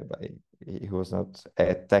values. He was not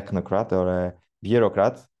a technocrat or a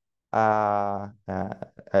bureaucrat. A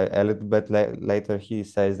little bit later, he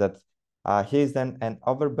says that he is then an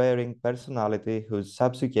overbearing personality who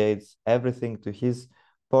subjugates everything to his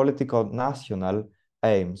political national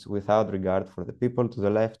aims without regard for the people to the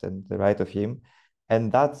left and the right of him.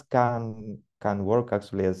 And that can work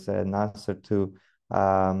actually as an answer to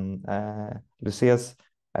Lucía's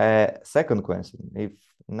second question, if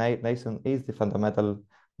nation is the fundamental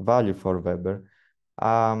value for Weber.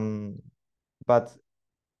 But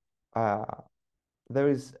there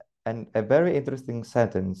is a very interesting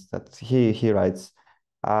sentence that he writes.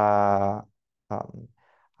 I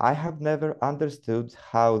have never understood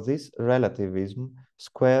how this relativism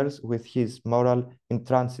squares with his moral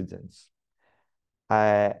intransigence.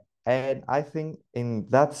 And I think in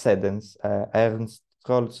that sentence, Ernst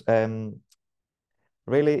Trolls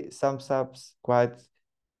really sums up quite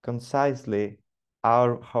concisely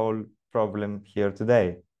our whole problem here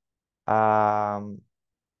today. How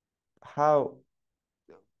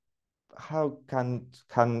can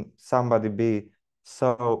somebody be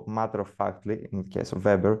so matter-of-factly, in the case of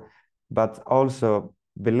Weber, but also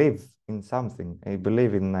believe in something,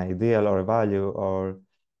 believe in an ideal or a value, or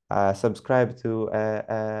subscribe to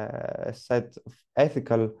a set of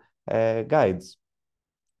ethical guides?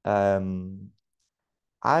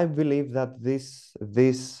 I believe that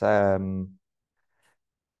this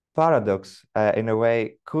paradox, in a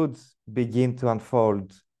way, could begin to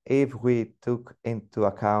unfold if we took into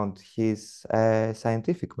account his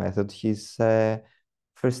scientific method, his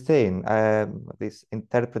Verstehen, this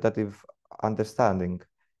interpretative understanding,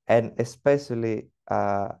 and especially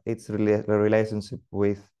its relationship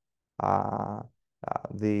with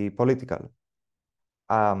the political.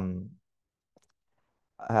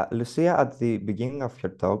 Lucía, at the beginning of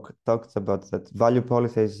your talk, talked about that value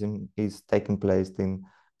polytheism is taking place in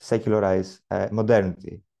secularized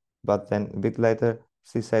modernity. But then a bit later,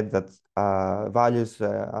 she said that values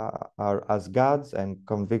are as gods and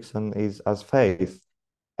conviction is as faith.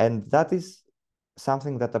 And that is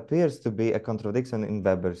something that appears to be a contradiction in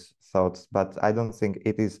Weber's thoughts, but I don't think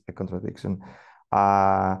it is a contradiction.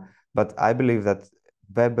 But I believe that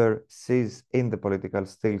Weber sees in the political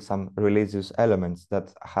still some religious elements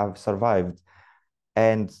that have survived.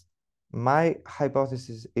 And my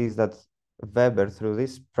hypothesis is that Weber, through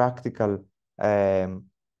this practical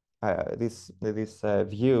this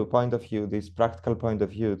point of view, this practical point of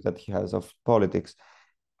view that he has of politics,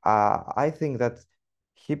 I think that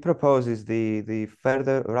he proposes the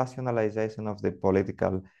further rationalization of the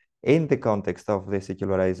political in the context of the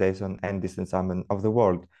secularization and disenchantment of the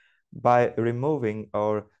world, by removing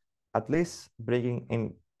or at least bringing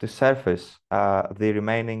into surface the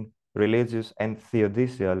remaining religious and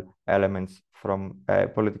theodicial elements from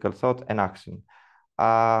political thought and action.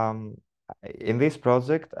 In this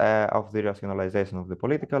project of the rationalization of the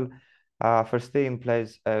political, Verstehen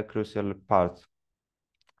plays a crucial part.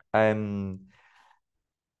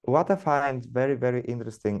 What I find very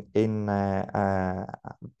interesting in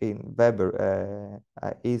Weber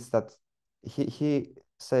is that he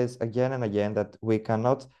says again and again that we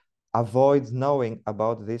cannot avoid knowing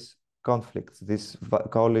about these conflicts, these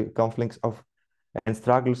conflicts of and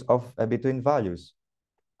struggles of between values.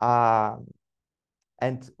 And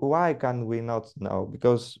why can we not know?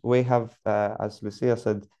 Because we have, as Lucía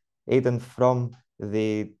said, eaten from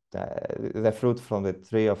the fruit from the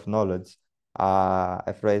tree of knowledge,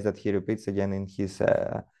 a phrase that he repeats again in his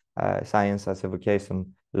science as a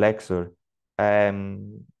vocation lecture.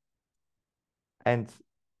 And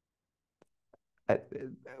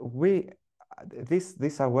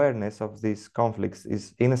this awareness of these conflicts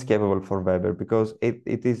is inescapable for Weber, because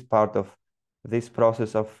it is part of this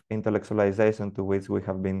process of intellectualization to which we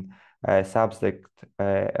have been subject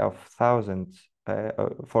of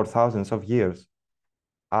for thousands of years.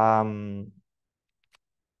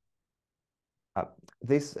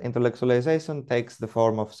 This intellectualization takes the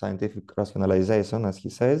form of scientific rationalization, as he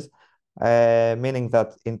says, meaning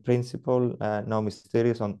that in principle, no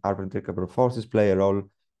mysterious and unpredictable forces play a role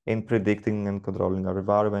in predicting and controlling our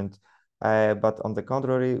environment. But on the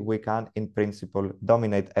contrary, we can, in principle,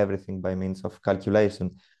 dominate everything by means of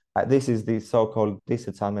calculation. This is the so-called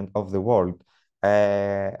disenchantment of the world,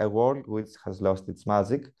 a world which has lost its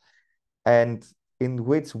magic, and in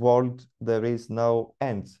which world there is no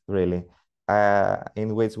end, really,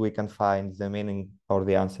 in which we can find the meaning or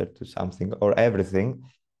the answer to something or everything.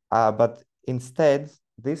 But instead,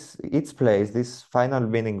 its place, this final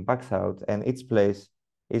meaning backs out, and its place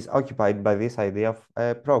is occupied by this idea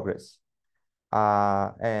of progress.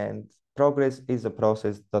 And progress is a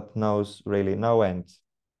process that knows really no end.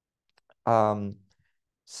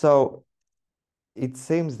 So it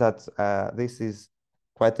seems that this is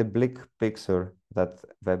quite a bleak picture that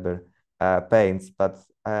Weber paints, but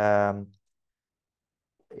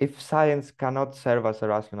if science cannot serve as a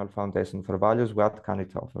rational foundation for values, what can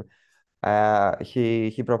it offer?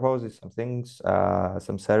 He proposes some things,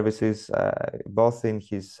 some services, both in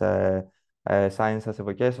his science as a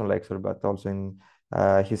vocation lecture, but also in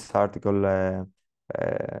his article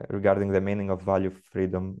regarding the meaning of value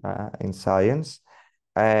freedom in science.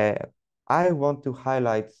 I want to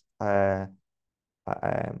highlight a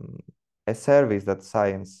service that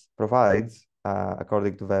science provides,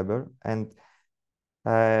 according to Weber, and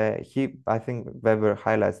I think Weber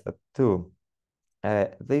highlights that too.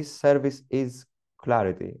 This service is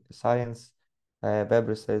clarity. Science,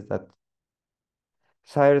 Weber says that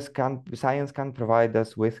science can provide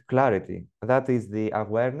us with clarity. That is the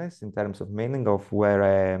awareness in terms of meaning of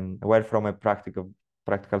where from a practical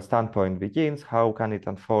standpoint begins, how can it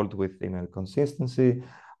unfold within a consistency,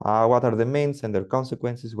 what are the means and their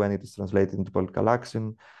consequences when it is translated into political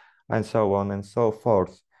action, and so on and so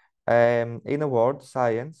forth. In a word,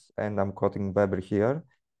 science, and I'm quoting Weber here,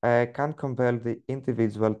 can compel the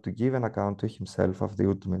individual to give an account to himself of the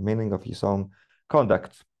ultimate meaning of his own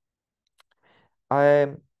conduct.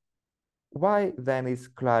 Why then is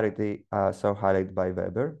clarity so highlighted by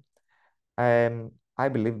Weber? I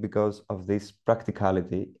believe because of this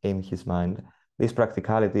practicality in his mind, this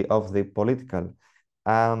practicality of the political,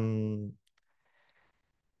 and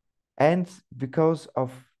because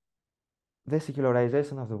of the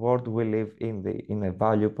secularization of the world we live in a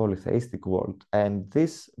value polytheistic world, and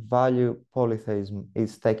this value polytheism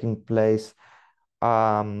is taking place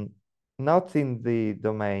not in the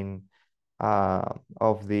domain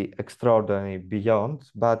of the extraordinary beyond,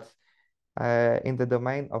 but in the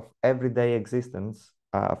domain of everyday existence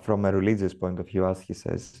from a religious point of view, as he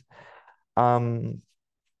says.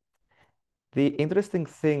 The interesting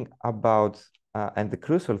thing about and the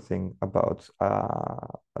crucial thing about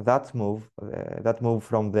that move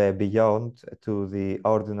from the beyond to the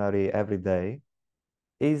ordinary everyday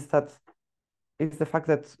is the fact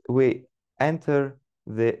that we enter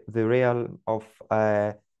the realm of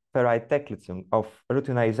periteklism, of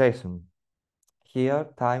routinization. Here,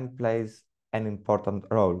 time plays an important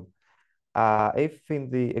role. If in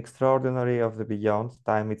the extraordinary of the beyond,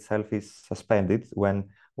 time itself is suspended, when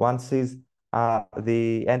one sees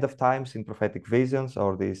the end of times in prophetic visions,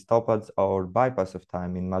 or the stoppage or bypass of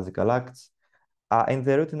time in magical acts, in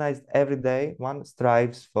the routinized everyday, one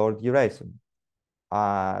strives for duration.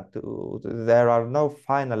 There are no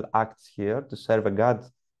final acts here. To serve a god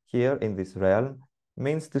here in this realm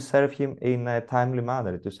means to serve him in a timely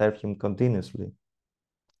manner, to serve him continuously.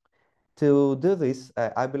 To do this,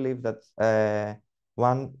 I believe that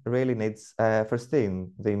one really needs, first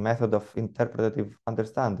thing, the method of interpretative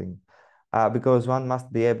understanding, because one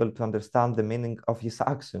must be able to understand the meaning of his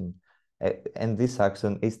action, and this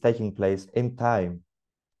action is taking place in time.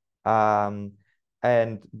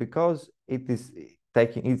 And because it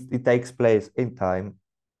takes place in time,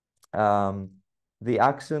 the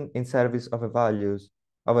action in service of a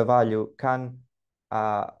value can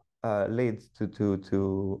lead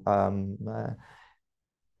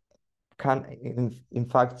can in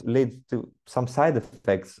fact lead to some side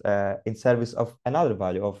effects in service of another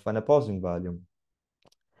value, of an opposing value.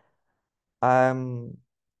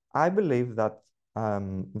 I believe that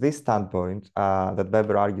this standpoint that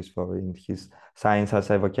Weber argues for in his Science as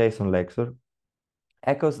a Vocation lecture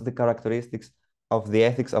echoes the characteristics of the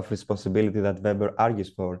ethics of responsibility that Weber argues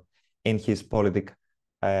for in his politics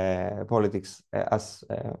as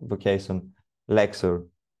a vocation lecture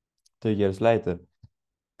 2 years later.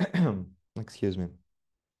 Excuse me.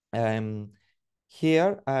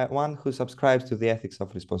 Here, one who subscribes to the ethics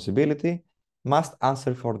of responsibility must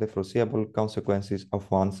answer for the foreseeable consequences of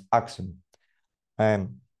one's action.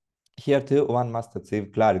 Here too, one must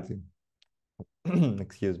achieve clarity.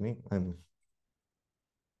 Excuse me.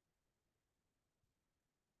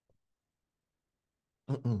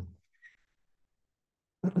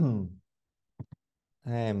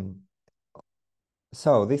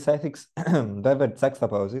 So this ethics Weber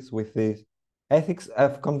juxtaposes with the ethics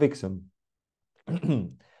of conviction.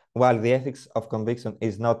 While the ethics of conviction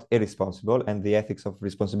is not irresponsible and the ethics of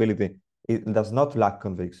responsibility does not lack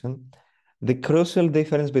conviction, the crucial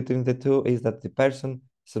difference between the two is that the person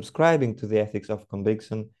subscribing to the ethics of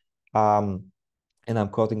conviction, and I'm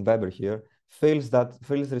quoting Weber here, feels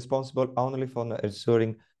responsible only for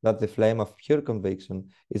ensuring that the flame of pure conviction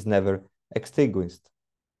is never extinguished.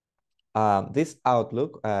 This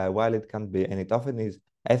outlook, while it can be, and it often is,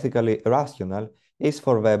 ethically rational, is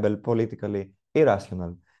for Weber politically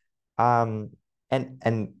irrational. And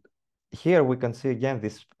here we can see again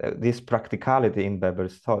this practicality in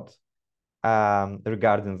Weber's thought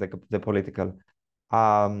regarding the political.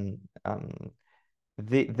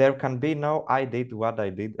 There can be no "I did what I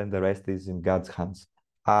did and the rest is in God's hands."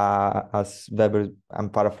 As Weber, I'm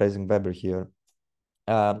paraphrasing Weber here.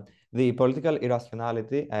 The political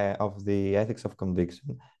irrationality of the ethics of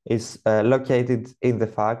conviction is located in the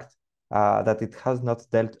fact that it has not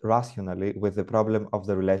dealt rationally with the problem of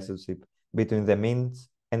the relationship between the means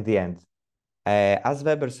and the end. As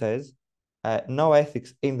Weber says, no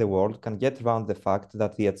ethics in the world can get around the fact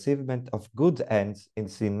that the achievement of good ends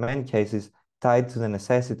is in many cases tied to the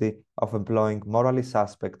necessity of employing morally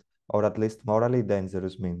suspect or at least morally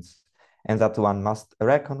dangerous means, and that one must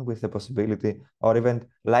reckon with the possibility or even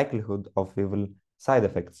likelihood of evil side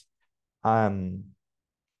effects.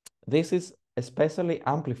 This is especially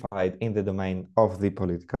amplified in the domain of the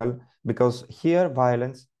political, because here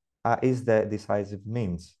violence is the decisive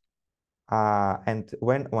means. And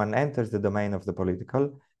when one enters the domain of the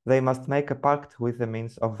political, they must make a pact with the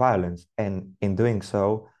means of violence, and in doing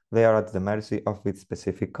so, they are at the mercy of its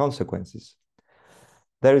specific consequences.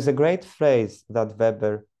 There is a great phrase that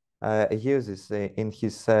Weber uses in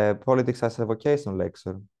his Politics as a Vocation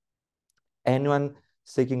lecture. Anyone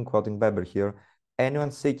seeking, quoting Weber here,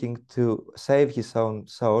 anyone seeking to save his own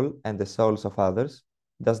soul and the souls of others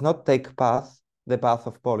does not take the path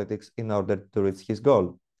of politics in order to reach his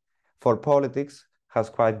goal. For politics has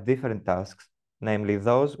quite different tasks, namely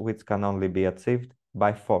those which can only be achieved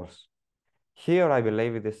by force. Here, I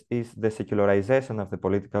believe it is the secularization of the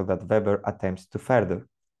political that Weber attempts to further.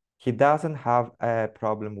 He doesn't have a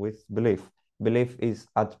problem with belief. Belief is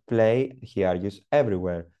at play, he argues,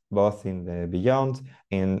 everywhere, both in the beyond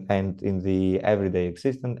and in the everyday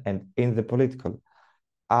existence and in the political.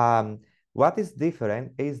 What is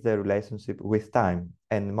different is the relationship with time,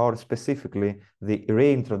 and more specifically, the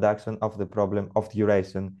reintroduction of the problem of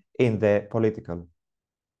duration in the political.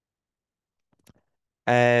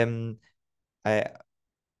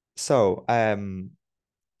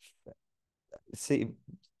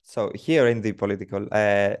 So here in the political,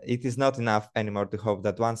 it is not enough anymore to hope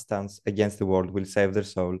that one stance against the world will save their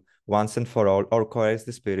soul once and for all, or coerce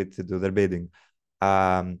the spirit to do their bidding.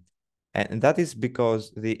 And that is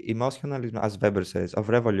because the emotionalism, as Weber says, of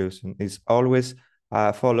revolution is always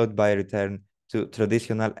followed by a return to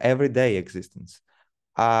traditional everyday existence.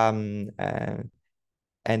 And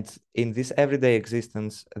in this everyday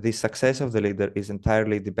existence, the success of the leader is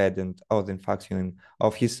entirely dependent on the functioning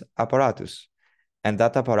of his apparatus. And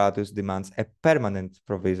that apparatus demands a permanent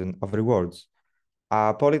provision of rewards.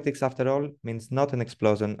 Politics, after all, means not an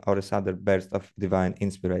explosion or a sudden burst of divine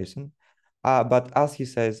inspiration, but as he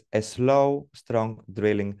says, a slow, strong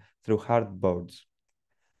drilling through hard boards.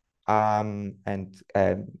 And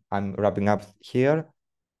I'm wrapping up here.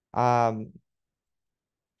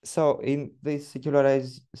 So in the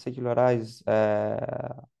secularized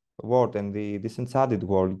world and the disenchanted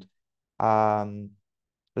world,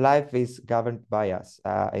 life is governed by us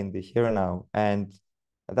in the here and now, and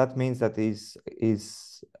that means that is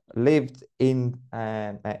lived in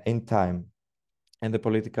time. and the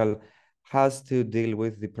political has to deal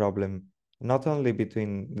with the problem, not only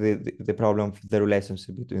between the problem of the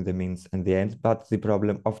relationship between the means and the ends, but the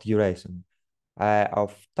problem of duration,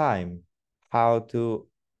 of time, how to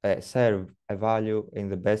serve a value in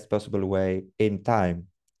the best possible way in time.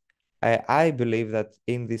 I believe that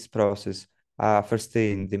in this process,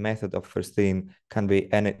 the method of Verstehen can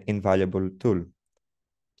be an invaluable tool.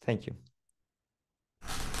 Thank you.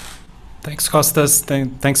 Thanks, Costas.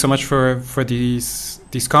 Thanks so much for these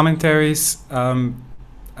commentaries.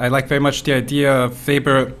 I like very much the idea of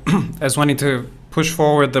Weber as wanting to push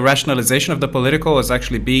forward the rationalization of the political as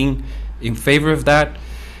actually being in favor of that,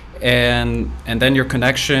 and then your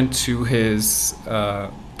connection to his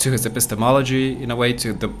epistemology in a way,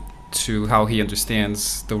 to how he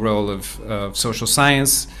understands the role of social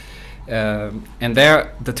science. And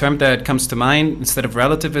there, the term that comes to mind instead of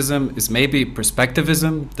relativism is maybe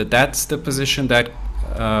perspectivism, that's the position that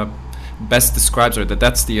best describes, or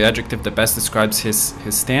that's the adjective that best describes his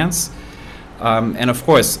stance. And of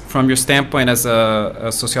course, from your standpoint as a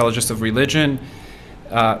sociologist of religion,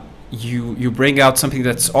 you bring out something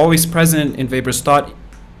that's always present in Weber's thought,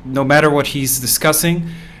 no matter what he's discussing,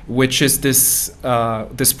 which is this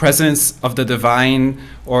presence of the divine,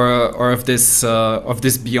 or of this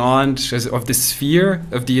beyond, of this sphere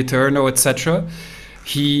of the eternal, etc.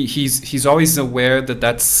 He's always aware that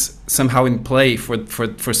that's somehow in play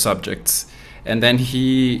for subjects, and then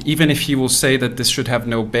even if he will say that this should have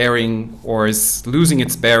no bearing or is losing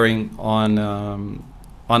its bearing on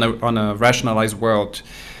a rationalized world.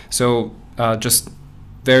 So just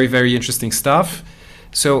very, very interesting stuff.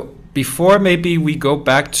 So before maybe we go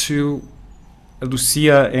back to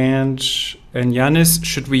Lucía and Yannis,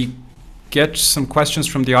 should we get some questions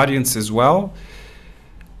from the audience as well?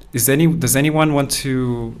 Does anyone want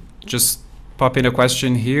to just pop in a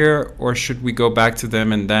question here, or should we go back to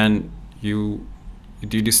them and then you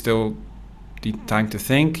still need time to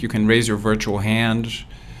think? You can raise your virtual hand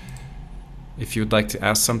if you'd like to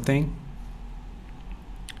ask something.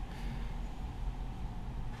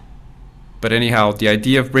 But anyhow, the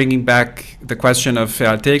idea of bringing back the question of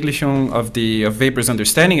Veralltäglichung, of Weber's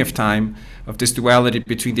understanding of time, of this duality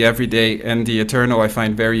between the everyday and the eternal, I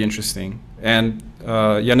find very interesting. And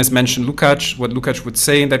Yannis mentioned Lukács. What Lukács would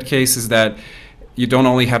say in that case is that you don't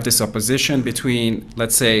only have this opposition between,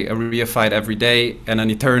 let's say, a reified everyday and an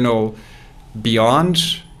eternal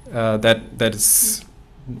beyond that is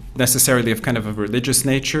necessarily of kind of a religious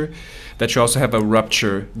nature, that you also have a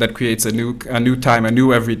rupture that creates a new time, a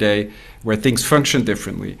new everyday, where things function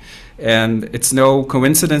differently. And it's no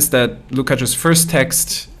coincidence that Lukács' first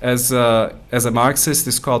text as a Marxist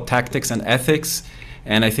is called Tactics and Ethics,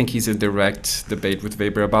 and I think he's in direct debate with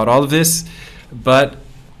Weber about all of this. But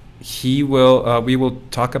we will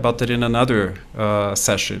talk about that in another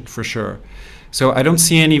session for sure. So I don't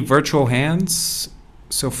see any virtual hands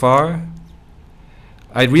so far.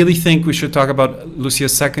 I really think we should talk about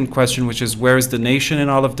Lucía's second question, which is, where is the nation in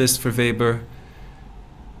all of this for Weber?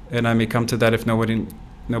 And I may come to that if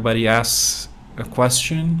nobody asks a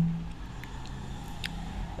question.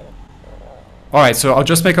 All right, so I'll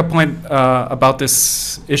just make a point about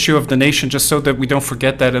this issue of the nation, just so that we don't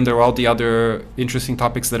forget that under all the other interesting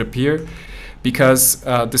topics that appear. Because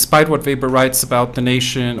despite what Weber writes about the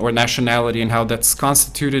nation or nationality and how that's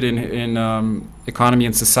constituted in economy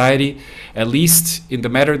and society, at least in the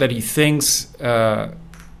matter that he thinks,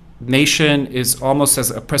 nation is almost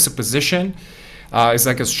as a presupposition, is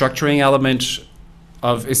like a structuring element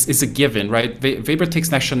of, is a given, right? Weber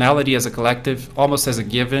takes nationality as a collective, almost as a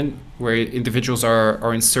given, where individuals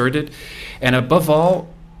are inserted. And above all,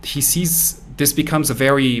 he sees this becomes a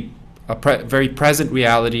very present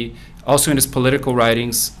reality, also in his political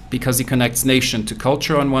writings, because he connects nation to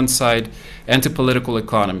culture on one side and to political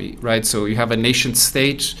economy, right? So you have a nation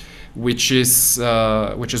state, which is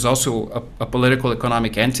also a political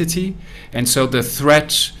economic entity, and so the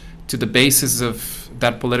threat to the basis of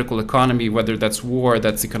that political economy, whether that's war,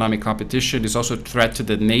 that's economic competition, is also a threat to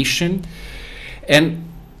the nation. And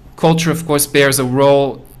culture, of course, bears a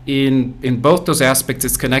role in both those aspects.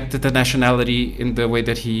 It's connected to nationality in the way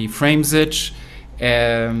that he frames it.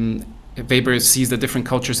 Weber sees the different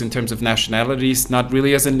cultures in terms of nationalities, not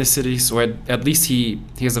really as ethnicities, or at least he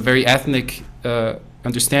has a very ethnic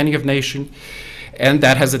understanding of nation, and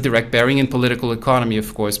that has a direct bearing in political economy,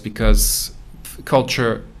 of course, because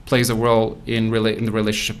culture plays a role in the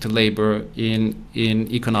relationship to labor, in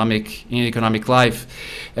economic life.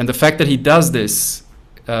 And the fact that he does this,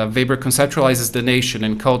 Weber conceptualizes the nation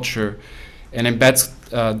and culture and embeds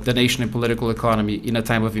the nation in political economy in a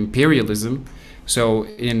time of imperialism. So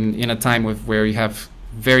in a time where you have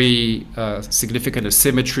very significant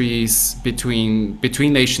asymmetries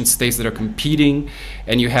between nation states that are competing,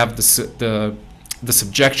 and you have the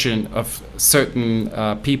subjection of certain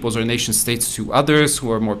peoples or nation states to others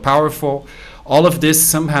who are more powerful. All of this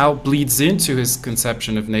somehow bleeds into his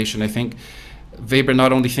conception of nation. I think Weber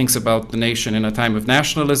not only thinks about the nation in a time of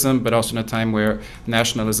nationalism, but also in a time where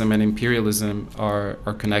nationalism and imperialism are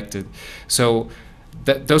connected. So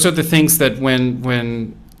those are the things that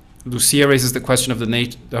when Lucía raises the question of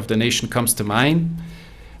the nation comes to mind.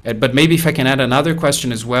 But maybe if I can add another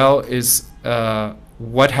question as well is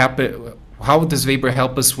what happened? How does Weber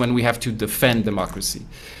help us when we have to defend democracy?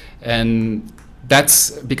 And that's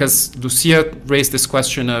because Lucía raised this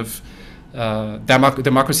question of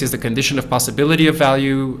democracy as the condition of possibility of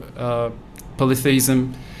value,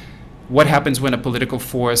 polytheism. What happens when a political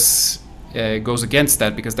force goes against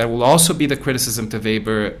that? Because that will also be the criticism to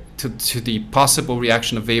Weber, to the possible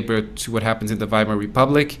reaction of Weber to what happens in the Weimar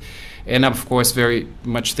Republic. And I'm, of course, very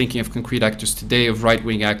much thinking of concrete actors today, of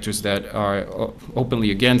right-wing actors that are openly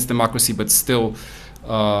against democracy, but still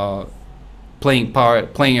playing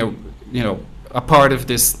a part of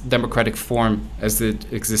this democratic form as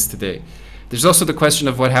it exists today. There's also the question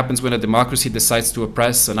of what happens when a democracy decides to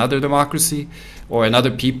oppress another democracy or another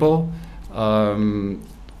people,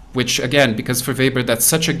 which, again, because for Weber that's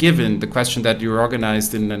such a given, the question that you're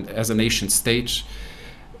organized as a nation state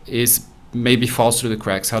is maybe falls through the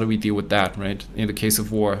cracks. How do we deal with that, right, in the case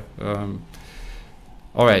of war?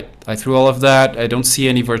 All right, I threw all of that. I don't see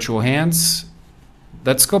any virtual hands.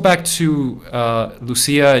 Let's go back to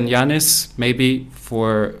Lucía and Yannis, maybe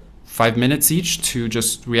for 5 minutes each, to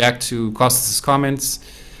just react to Costas' comments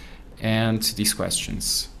and to these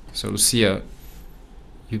questions. So Lucía,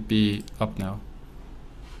 you'd be up now.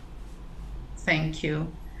 Thank you.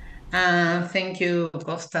 Thank you,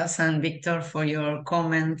 Costas and Victor, for your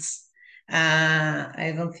comments.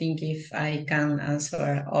 I don't think if I can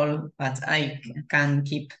answer all, but I can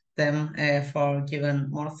keep them for giving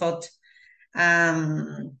more thought.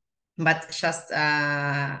 But just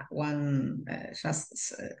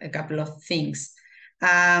just a couple of things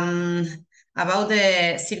about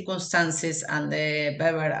the circumstances and the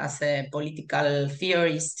Weber as a political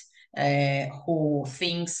theorist who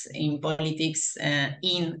thinks in politics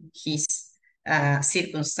in his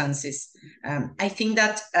circumstances. I think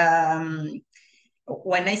that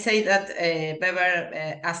when I say that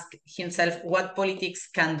Weber asked himself what politics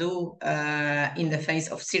can do in the face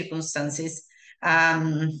of circumstances,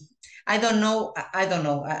 I don't know.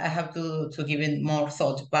 I have to give it more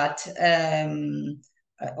thought. But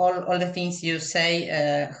all the things you say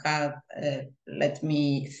have let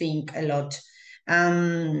me think a lot.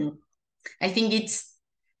 I think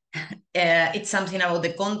it's something about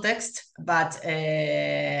the context, but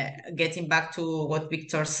getting back to what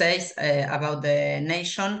Victor says about the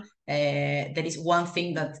nation, there is one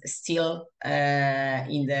thing that still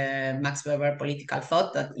in the Max Weber political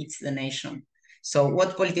thought, that it's the nation. So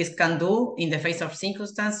what politics can do in the face of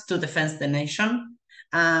circumstance to defend the nation,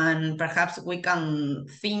 and perhaps we can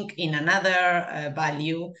think in another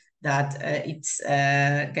value that it's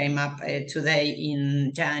came up today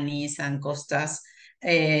in Yannis and Costas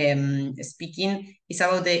speaking, is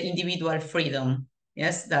about the individual freedom.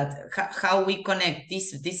 Yes, that how we connect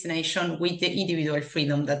this nation with the individual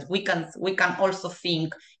freedom that we can also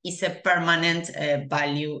think is a permanent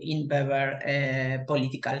value in Weber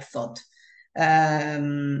political thought.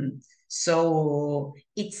 So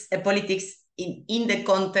it's a politics in the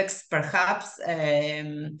context, perhaps,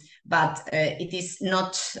 but it is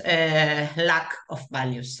not lack of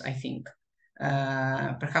values, I think.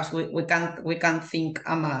 Perhaps we can think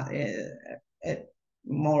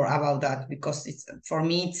more about that, because for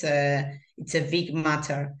me it's a big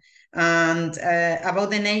matter. And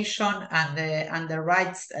about the nation and the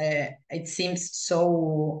rights, it seems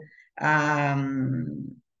so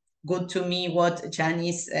good to me what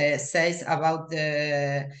Yannis says about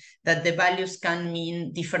that the values can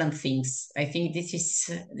mean different things. I think this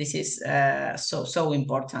is so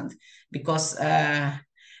important, because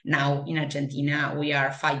now in Argentina we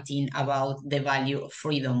are fighting about the value of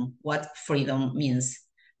freedom, what freedom means,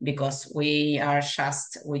 because we are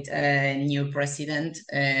just with a new president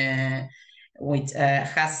which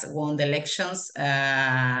has won the elections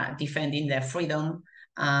defending the freedom,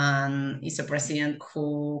 and is a president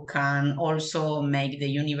who can also make the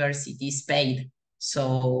universities paid.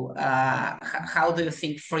 So how do you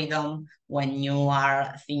think freedom when you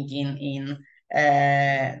are thinking in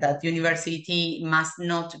that university must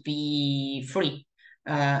not be free?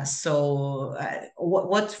 So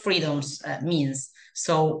what freedoms means?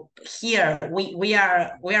 So here we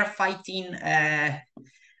are fighting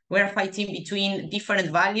we are fighting between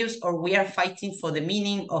different values, or we are fighting for the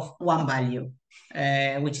meaning of one value,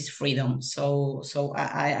 which is freedom. So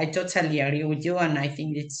I totally agree with you, and I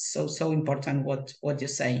think it's so important what you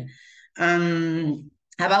say.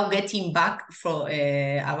 About getting back from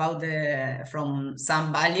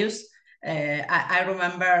some values, I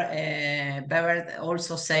remember Weber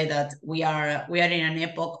also say that we are in an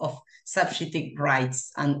epoch of subjective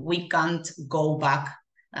rights, and we can't go back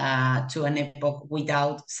to an epoch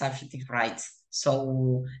without subjective rights.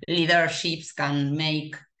 So leaderships can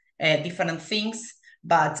make different things,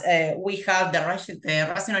 but we have the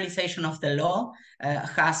rationalization of the law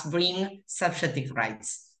has bring subjective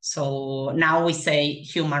rights. So now we say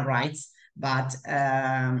human rights, but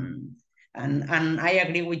and I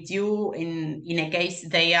agree with you. In a case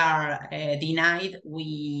they are denied,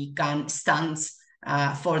 we can stand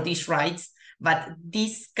for these rights, but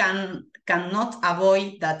this cannot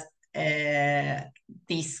avoid that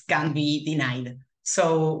this can be denied.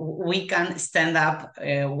 So we can stand up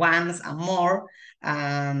once and more,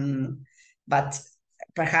 but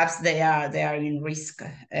perhaps they are in risk.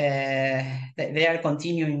 They are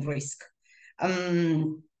continuing risk.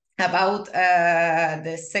 About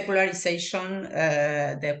the secularization,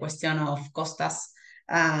 the question of Costas.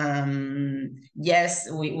 Yes,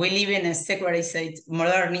 we live in a secularized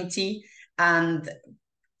modernity, and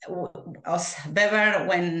as Weber,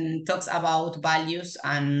 when talks about values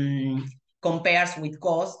and compares with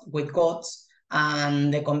gods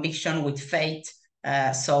and the conviction with faith,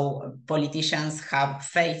 so politicians have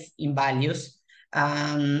faith in values.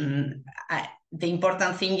 The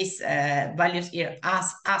important thing is values here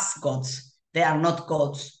as gods. They are not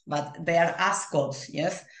gods, but they are as gods,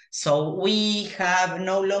 yes? So we have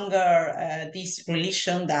no longer this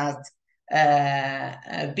religion that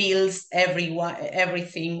builds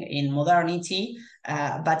everything in modernity,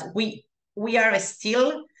 but we are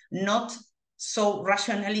still not so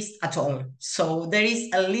rationalist at all. So there is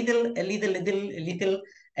a little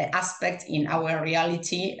aspect in our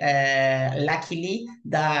reality, luckily,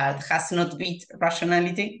 that has not been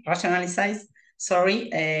rationalized.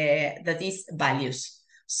 That is values.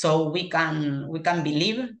 So we can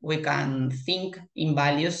believe, we can think in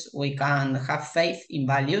values, we can have faith in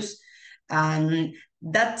values, and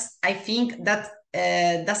that, I think, that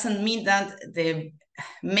doesn't mean that the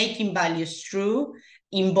making values true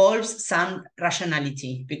involves some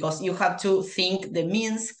rationality, because you have to think the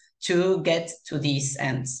means to get to these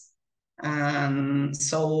ends.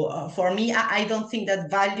 So for me, I don't think that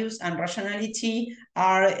values and rationality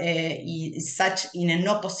are such in an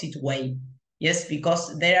opposite way. Yes,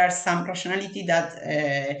 because there are some rationality that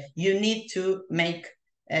you need to make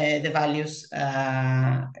the values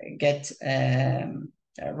get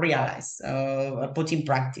realized, put in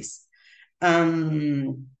practice.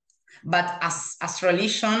 But as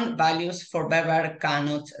religion, values for Weber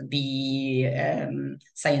cannot be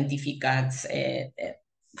scientific,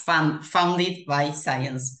 founded by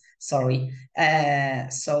science. Sorry.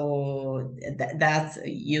 So that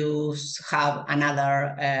you have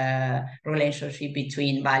another relationship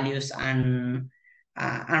between values and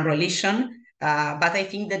religion. But I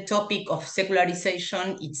think the topic of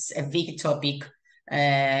secularization, it's a big topic.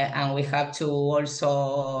 And we have to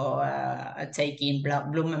also take in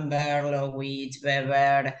Blumenberg, Lowitz,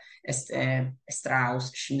 Weber,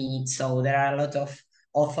 Strauss, Schmidt. So there are a lot of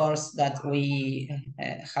authors that we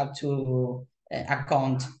have to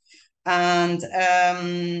account. And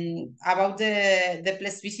about the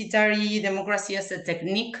plebiscitary democracy as a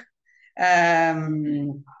technique,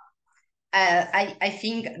 I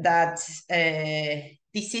think that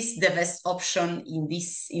this is the best option in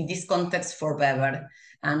this context for Weber.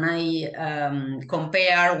 And I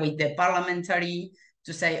compare with the parliamentary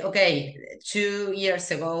to say, okay, 2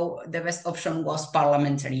 years ago, the best option was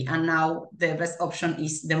parliamentary, and now the best option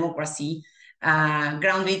is democracy,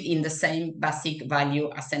 grounded in the same basic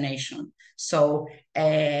value as a nation. So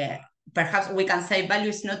perhaps we can say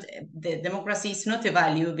the democracy is not a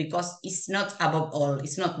value because it's not above all.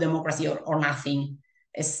 It's not democracy or nothing.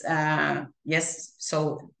 It's, yes,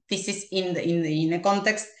 so this is in a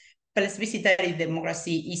context, plebiscitary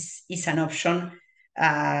democracy is an option.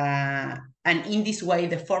 And in this way,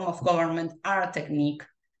 the form of government are a technique,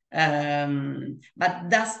 but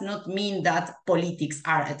does not mean that politics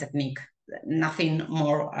are a technique. Nothing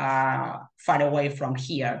more far away from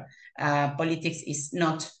here. Politics is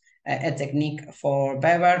not a technique for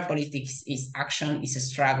Weber. Politics is action, is a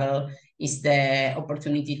struggle, is the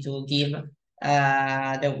opportunity to give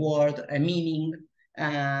the word a meaning,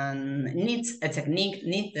 needs the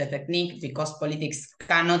technique because politics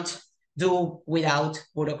cannot do without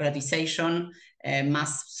bureaucratization.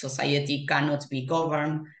 Mass society cannot be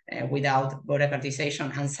governed without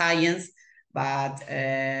bureaucratization and science, but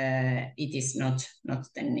it is not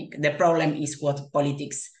technique. The problem is what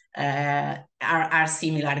politics are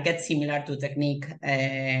similar, get similar to technique,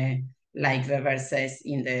 like Weber says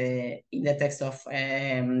in the text of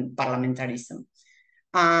parliamentarism.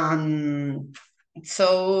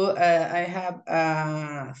 So I have,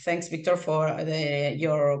 thanks Victor for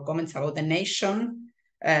your comments about the nation.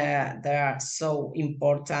 They are so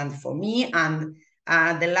important for me. And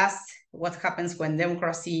the last, what happens when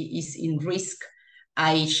democracy is in risk,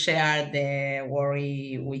 I share the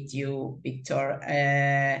worry with you, Victor.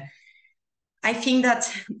 I think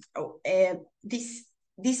that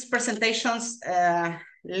these presentations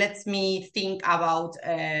lets me think about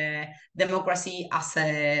democracy as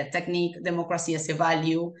a technique, democracy as a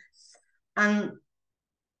value. And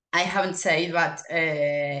I haven't said, but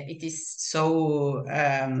it is so,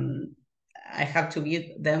 I have to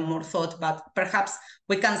give them more thought, but perhaps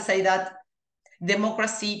we can say that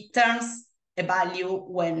democracy turns a value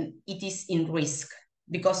when it is in risk,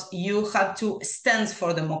 because you have to stand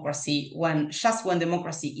for democracy just when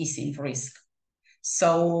democracy is in risk.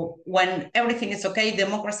 So when everything is okay,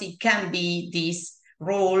 democracy can be these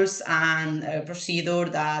rules and procedure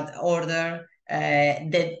that order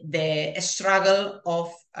the struggle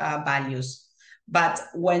of values. But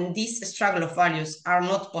when this struggle of values are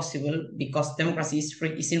not possible because democracy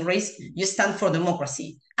is in risk, you stand for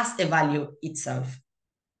democracy as a value itself.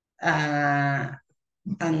 And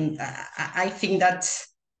I think that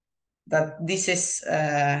this is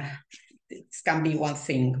it can be one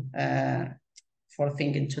thing for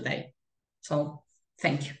thinking today. So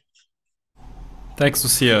thank you. Thanks,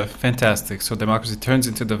 Lucía. Fantastic. So democracy turns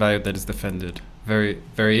into the value that is defended. Very,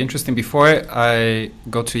 very interesting. Before I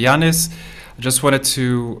go to Yannis, I just wanted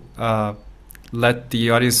to let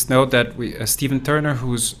the audience know that Stephen Turner,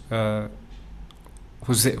 who's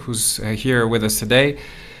here with us today,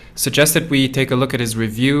 suggested we take a look at his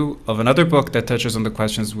review of another book that touches on the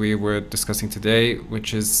questions we were discussing today,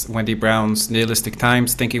 which is Wendy Brown's Nihilistic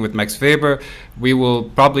Times, Thinking with Max Weber. We will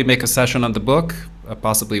probably make a session on the book,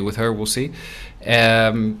 possibly with her, we'll see.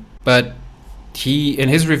 But in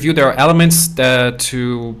his review, there are elements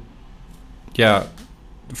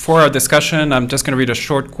for our discussion. I'm just going to read a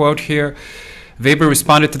short quote here. Weber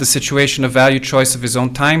responded to the situation of value choice of his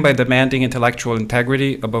own time by demanding intellectual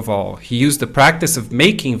integrity above all. He used the practice of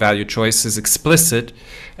making value choices explicit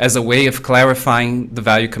as a way of clarifying the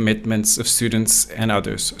value commitments of students and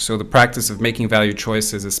others. So the practice of making value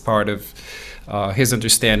choices is part of his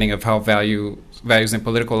understanding of how values in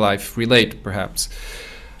political life relate, perhaps.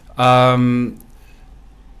 So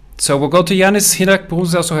we'll go to Yannis. Hinak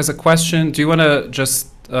Bruz also has a question. Do you want to just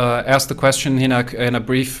ask the question, Hinak, in a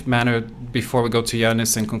brief manner before we go to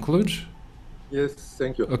Yannis and conclude? Yes,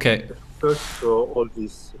 thank you. Okay. First, for all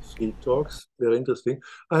these three talks, very interesting.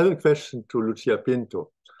 I have a question to Lucía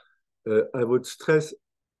Pinto. I would stress,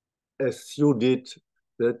 as you did,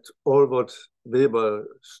 that all what Weber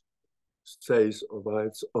says or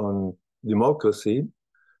writes on democracy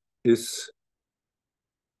has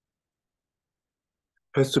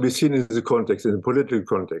to be seen in the context, in the political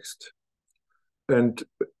context. And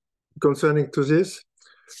concerning to this,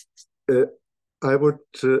 I would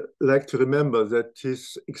like to remember that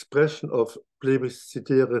his expression of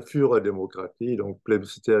plébiscitaire Führerdemokratie, donc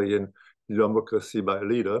plebiscitarian democracy by a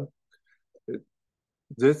leader,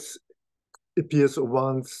 this appears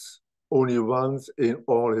only once in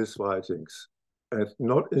all his writings, and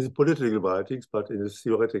not in the political writings, but in the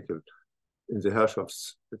theoretical, in the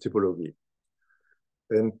Herrschaftstypologie.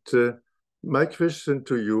 And my question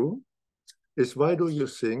to you is, why do you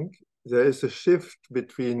think there is a shift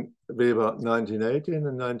between Weber 1918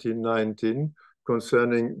 and 1919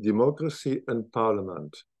 concerning democracy and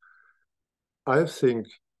parliament? I think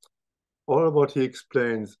all what he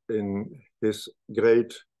explains in his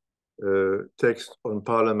great text on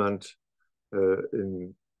parliament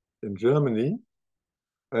in Germany,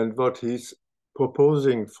 and what he's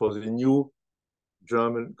proposing for the new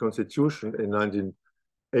German constitution in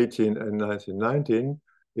 1918 and 1919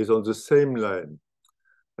 is on the same line.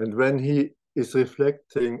 And when he is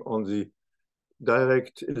reflecting on the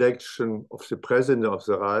direct election of the president of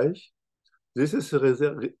the Reich, this is a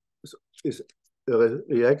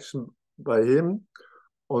reaction by him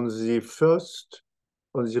on the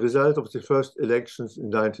result of the first elections in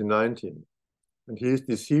 1919. And he is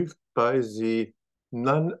deceived by the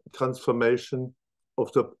non-transformation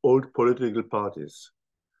of the old political parties.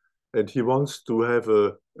 And he wants to have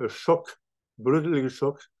a political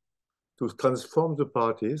shock, to transform the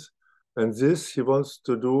parties. And this he wants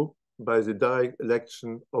to do by the direct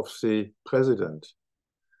election of the president.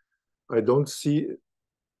 I don't see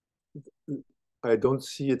I don't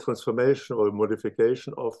see a transformation or a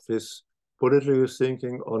modification of his political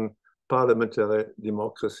thinking on parliamentary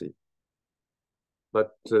democracy.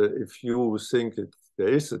 But if you think there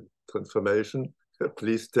is a transformation,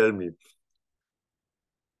 please tell me.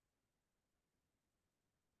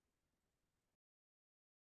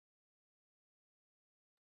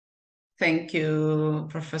 Thank you,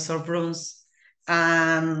 Professor Bruns.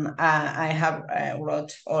 I have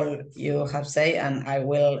wrote all you have said, and I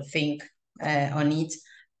will think on it.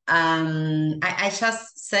 I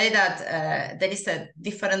just say that there is a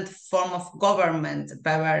different form of government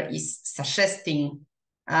Weber is suggesting.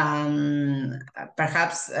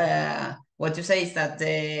 Perhaps what you say is that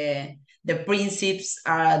the principles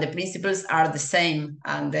are the same,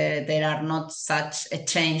 and there are not such a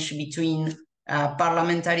change between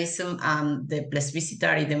parliamentarism and the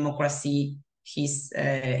plebiscitary democracy he's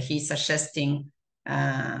suggesting.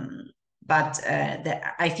 But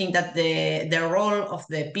I think that the role of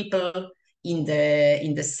the people in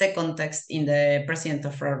the second text, in the President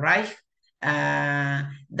of the Reich,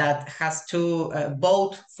 that has to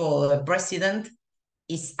vote for the president,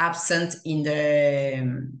 is absent in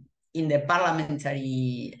the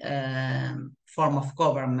parliamentary form of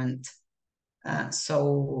government.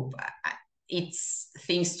 So it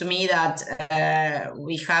seems to me that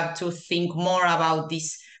we have to think more about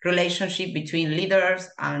this relationship between leaders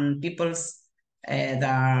and peoples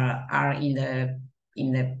that are in the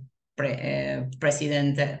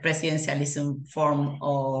presidentialism form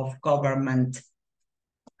of government.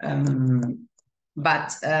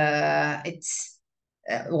 But it's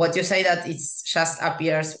what you say, that it just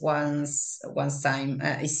appears once time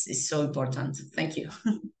is so important. Thank you.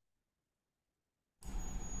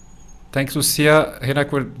 Thanks, Lucía.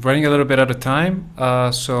 Hinak, we're running a little bit out of time,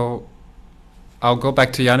 so I'll go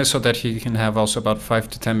back to Yannis so that he can have also about 5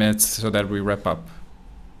 to 10 minutes so that we wrap up.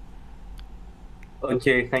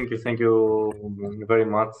 Okay, thank you very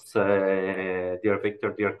much, dear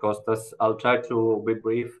Victor, dear Costas. I'll try to be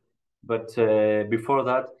brief, but before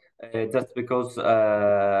that, just because,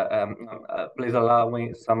 please allow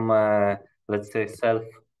me some, let's say,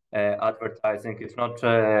 self-advertising. It's not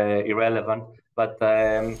irrelevant, but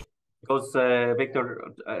because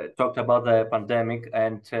Victor talked about the pandemic,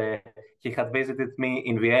 and he had visited me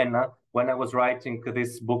in Vienna when I was writing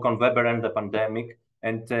this book on Weber and the pandemic.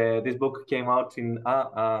 And this book came out in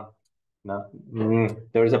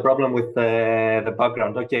there is a problem with the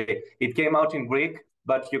background. Okay, it came out in Greek,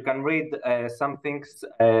 but you can read some things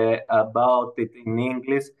about it in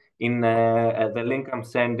English in the link I'm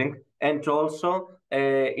sending, and also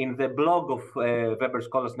in the blog of Weber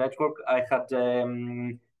Scholars Network. I had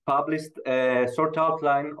published a short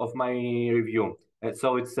outline of my review.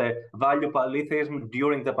 So it's value polytheism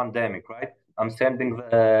during the pandemic, right? I'm sending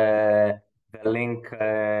the link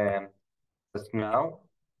just now.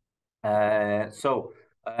 I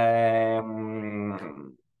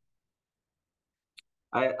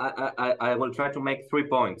will try to make 3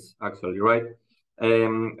 points, actually, right?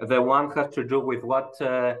 The one has to do with what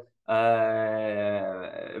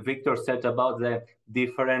Victor said about the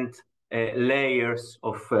different layers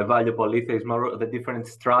of value polytheism, or the different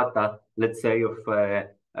strata, let's say, of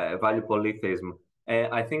value polytheism.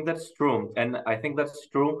 I think that's true, and I think that's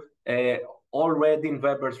true already in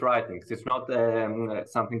Weber's writings. It's not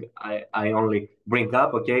something I only bring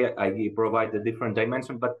up, okay? I provide a different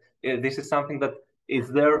dimension, but this is something that is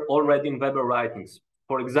there already in Weber writings.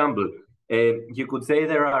 For example, you could say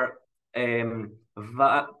there are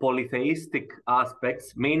polytheistic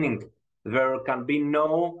aspects, meaning there can be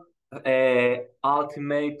no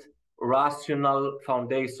ultimate rational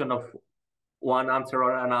foundation of one answer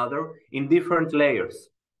or another in different layers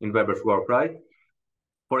in Weber's work, right?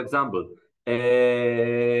 For example,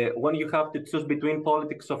 when you have to choose between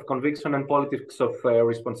politics of conviction and politics of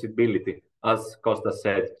responsibility, as Costa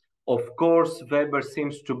said, of course, Weber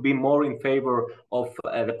seems to be more in favor of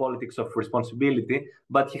the politics of responsibility,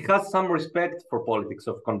 but he has some respect for politics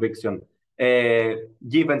of conviction,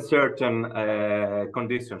 given certain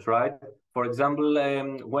conditions, right? For example,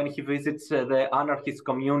 when he visits the anarchist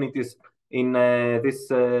communities in this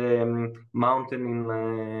mountain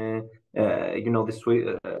in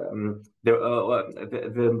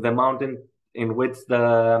the mountain in which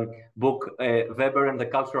the book Weber and the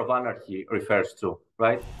Culture of Anarchy refers to,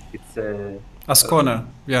 right? It's Ascona,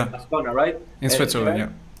 yeah. Ascona, right? In Switzerland, yeah.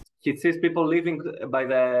 He sees people living by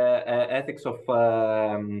the ethics of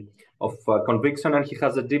conviction, and he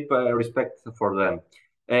has a deep respect for them.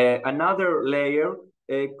 Another layer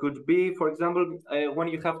could be, for example, when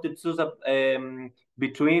you have to choose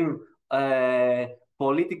between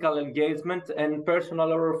political engagement and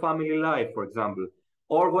personal or family life, for example,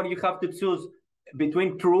 or when you have to choose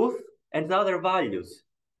between truth and other values.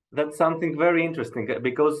 That's something very interesting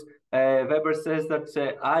because Weber says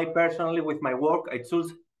that I personally, with my work, I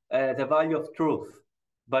choose the value of truth.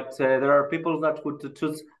 But there are people that would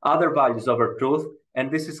choose other values over truth,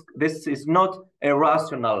 and this is not a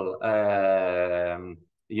rational, a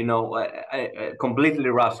completely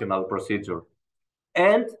rational procedure.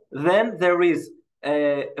 And then there is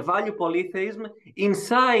a value polytheism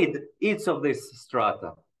inside each of these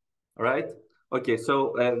strata, right? Okay,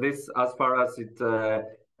 so this, as far as it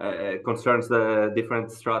concerns the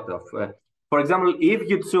different strata. For example, if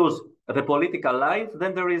you choose the political life,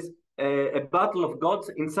 then there is a battle of gods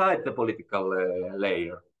inside the political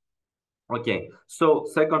layer. Okay, so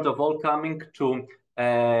second of all, coming to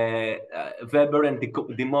Weber and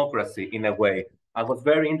democracy in a way. I was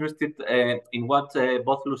very interested in what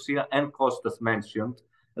both Lucía and Costas mentioned,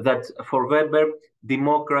 that for Weber,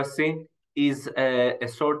 democracy is a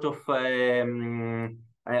sort of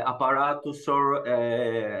apparatus or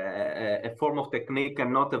a form of technique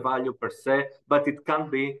and not a value per se, but it can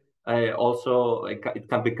be also, it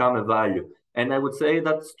can become a value. And I would say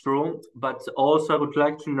that's true, but also I would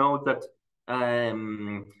like to note that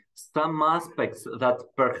some aspects that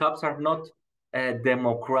perhaps are not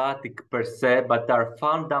democratic per se, but are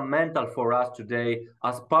fundamental for us today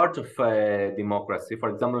as part of democracy. For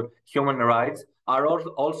example, human rights are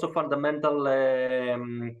also fundamental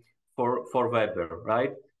for Weber,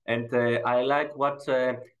 right? And I like what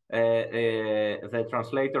the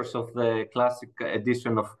translators of the classic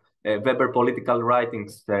edition of Weber political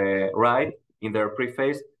writings write in their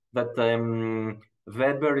preface, that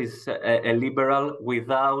Weber is a liberal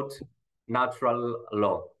without natural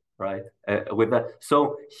law, right?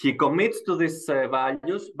 So he commits to these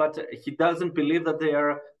values, but he doesn't believe that they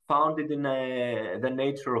are founded in the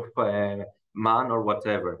nature of man or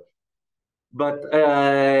whatever. But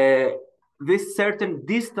this certain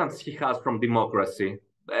distance he has from democracy,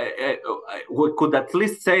 we could at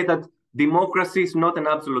least say that democracy is not an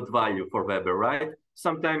absolute value for Weber, right?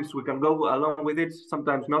 Sometimes we can go along with it,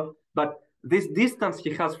 sometimes not. But this distance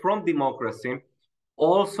he has from democracy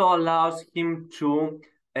also allows him to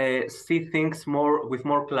see things with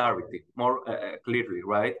more clarity, more clearly,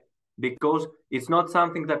 right? Because it's not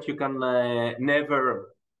something that you can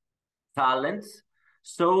never balance.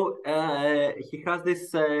 So he has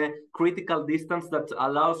this critical distance that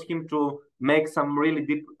allows him to make some really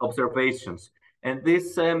deep observations. And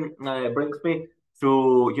this brings me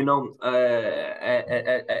to,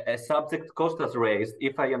 a subject Costas raised,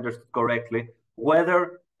 if I understood correctly,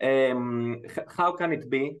 whether how can it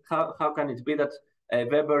be that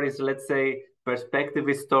Weber is, let's say,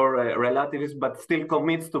 perspectivist or relativist, but still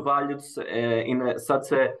commits to values in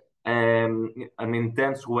such an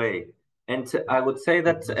intense way. And I would say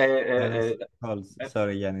that sorry,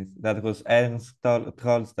 Yannis, that was Ernst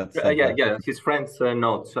Trolls that said that. Yeah, his friend's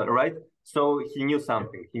notes, right? So he knew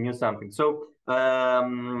something. So I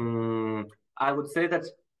would say that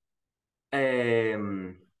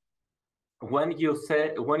when you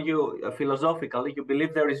philosophically you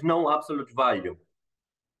believe there is no absolute value,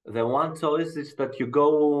 the one choice is that you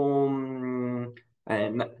go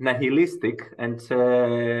nihilistic and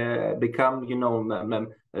become,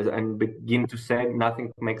 and begin to say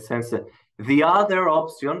nothing makes sense. The other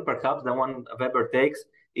option, perhaps the one Weber takes,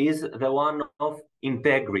 is the one of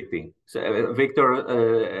integrity. So,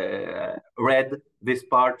 Victor read this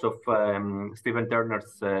part of Stephen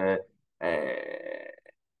Turner's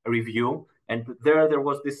review, and there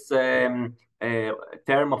was this term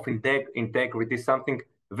of integrity, something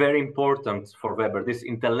very important for Weber, this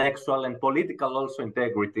intellectual and political also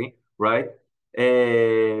integrity, right?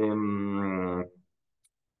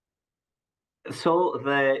 So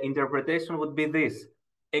the interpretation would be this: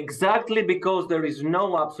 exactly because there is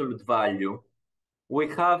no absolute value, we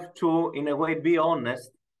have to, in a way, be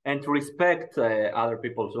honest and respect other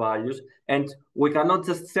people's values, and we cannot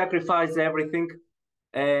just sacrifice everything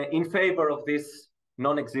in favor of this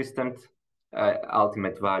non-existent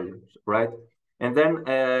ultimate values, right? And then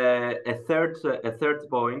a third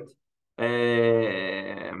point,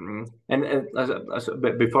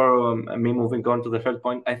 before me moving on to the third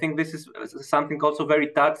point, I think this is something also very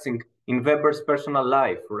touching in Weber's personal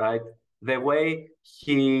life, right? The way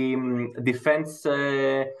he defends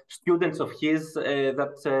students of his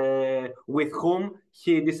with whom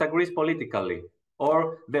he disagrees politically,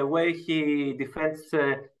 or the way he defends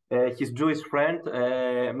his Jewish friend,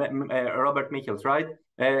 Robert Michels, right?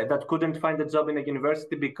 That couldn't find a job in a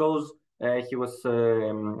university because he was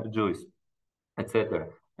Jewish, etc.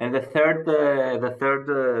 And the third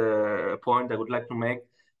point I would like to make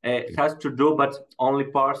has to do, but only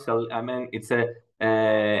partial. I mean, it's a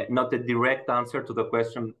not a direct answer to the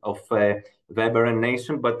question of Weber and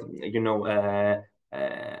nation, but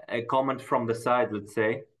a comment from the side, let's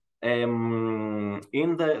say. In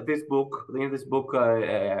this book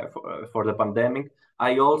for the pandemic,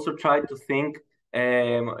 I also tried to think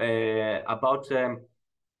about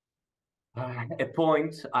a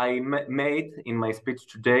point I made in my speech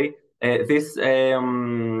today. This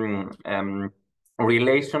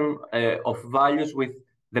relation of values with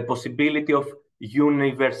the possibility of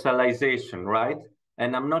universalization, right?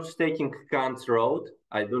 And I'm not taking Kant's road.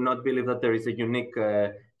 I do not believe that there is a unique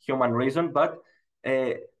human reason, but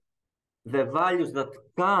the values that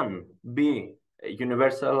can be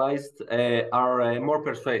universalized are more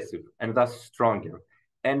persuasive and thus stronger.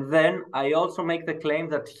 And then I also make the claim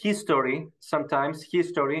that sometimes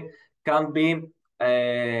history can be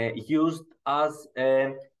used as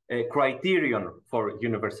a criterion for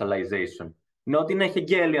universalization, not in a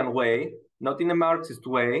Hegelian way, not in a Marxist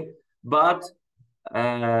way, but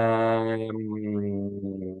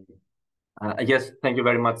yes, thank you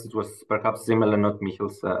very much. It was perhaps similar, not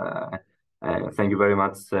Michel's. Thank you very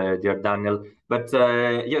much, dear Daniel. But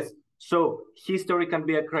yes, so history can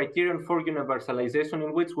be a criterion for universalization.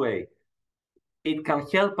 In which way? It can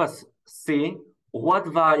help us see what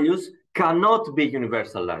values cannot be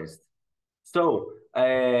universalized. So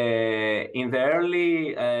in the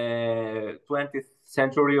early 20th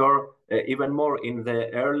century, or even more in the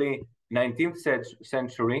early 19th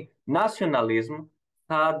century, nationalism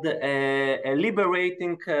had a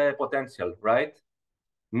liberating potential, right?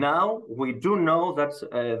 Now we do know that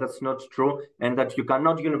that's not true, and that you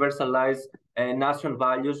cannot universalize national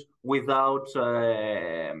values without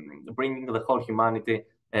bringing the whole humanity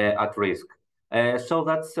at risk. So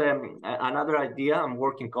that's another idea I'm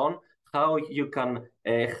working on, how you can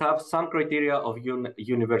have some criteria of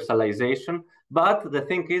universalization. But the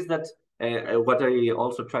thing is that, what I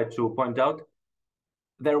also try to point out,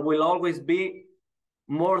 there will always be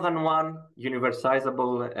more than one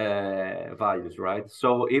universalizable values, right?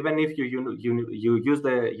 So even if you use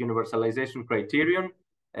the universalization criterion,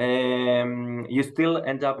 you still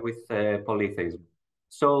end up with polytheism.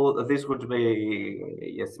 So this would be,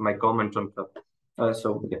 yes, my comment on that.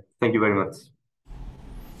 So yeah, thank you very much.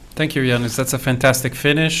 Thank you, Yannis. That's a fantastic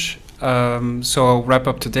finish. So I'll wrap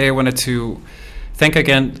up today. I wanted to thank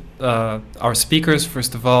again our speakers,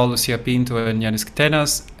 first of all, Lucía Pinto and Yannis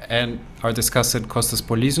Ktenas, and our discussant, Costas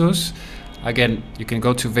Polyzos. Again, you can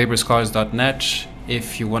go to weberscholars.net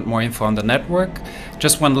if you want more info on the network.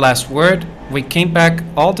 Just one last word. We came back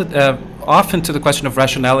often to the question of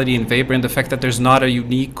rationality in Weber and the fact that there's not a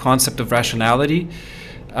unique concept of rationality,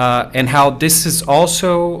 and how this is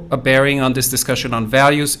also a bearing on this discussion on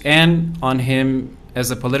values and on him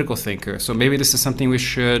as a political thinker. So maybe this is something we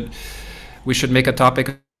should make a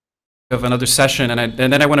topic of another session. And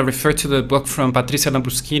then I want to refer to the book from Patricia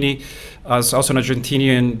Lambruschini, also an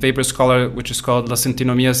Argentinian Weber scholar, which is called Las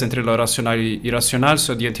antinomías entre lo racional y irracional,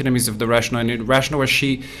 so the antinomies of the rational and irrational, where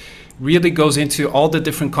she really goes into all the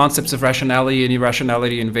different concepts of rationality and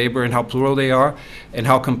irrationality in Weber and how plural they are and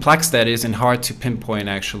how complex that is and hard to pinpoint,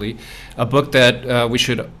 actually. A book that we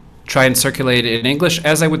should try and circulate in English.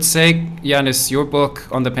 As I would say, Yannis, your book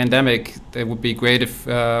on the pandemic, it would be great if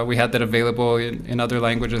we had that available in other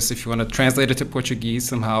languages. If you want to translate it to Portuguese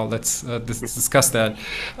somehow, let's discuss that.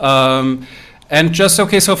 And just,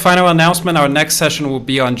 okay, so final announcement, our next session will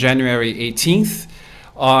be on January 18th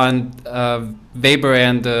on Weber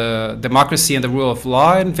and democracy and the rule of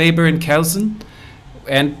law in Weber and Kelsen.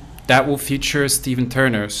 And that will feature Stephen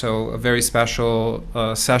Turner, so a very special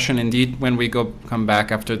session indeed when we come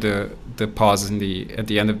back after the pause at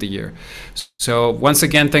the end of the year. So once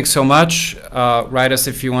again, thanks so much. Write us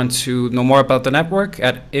if you want to know more about the network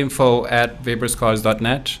at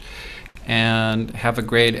info@weberscholars.net, and have a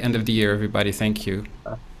great end of the year, everybody. Thank you.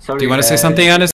 Sorry, do you want to say something, Yannis?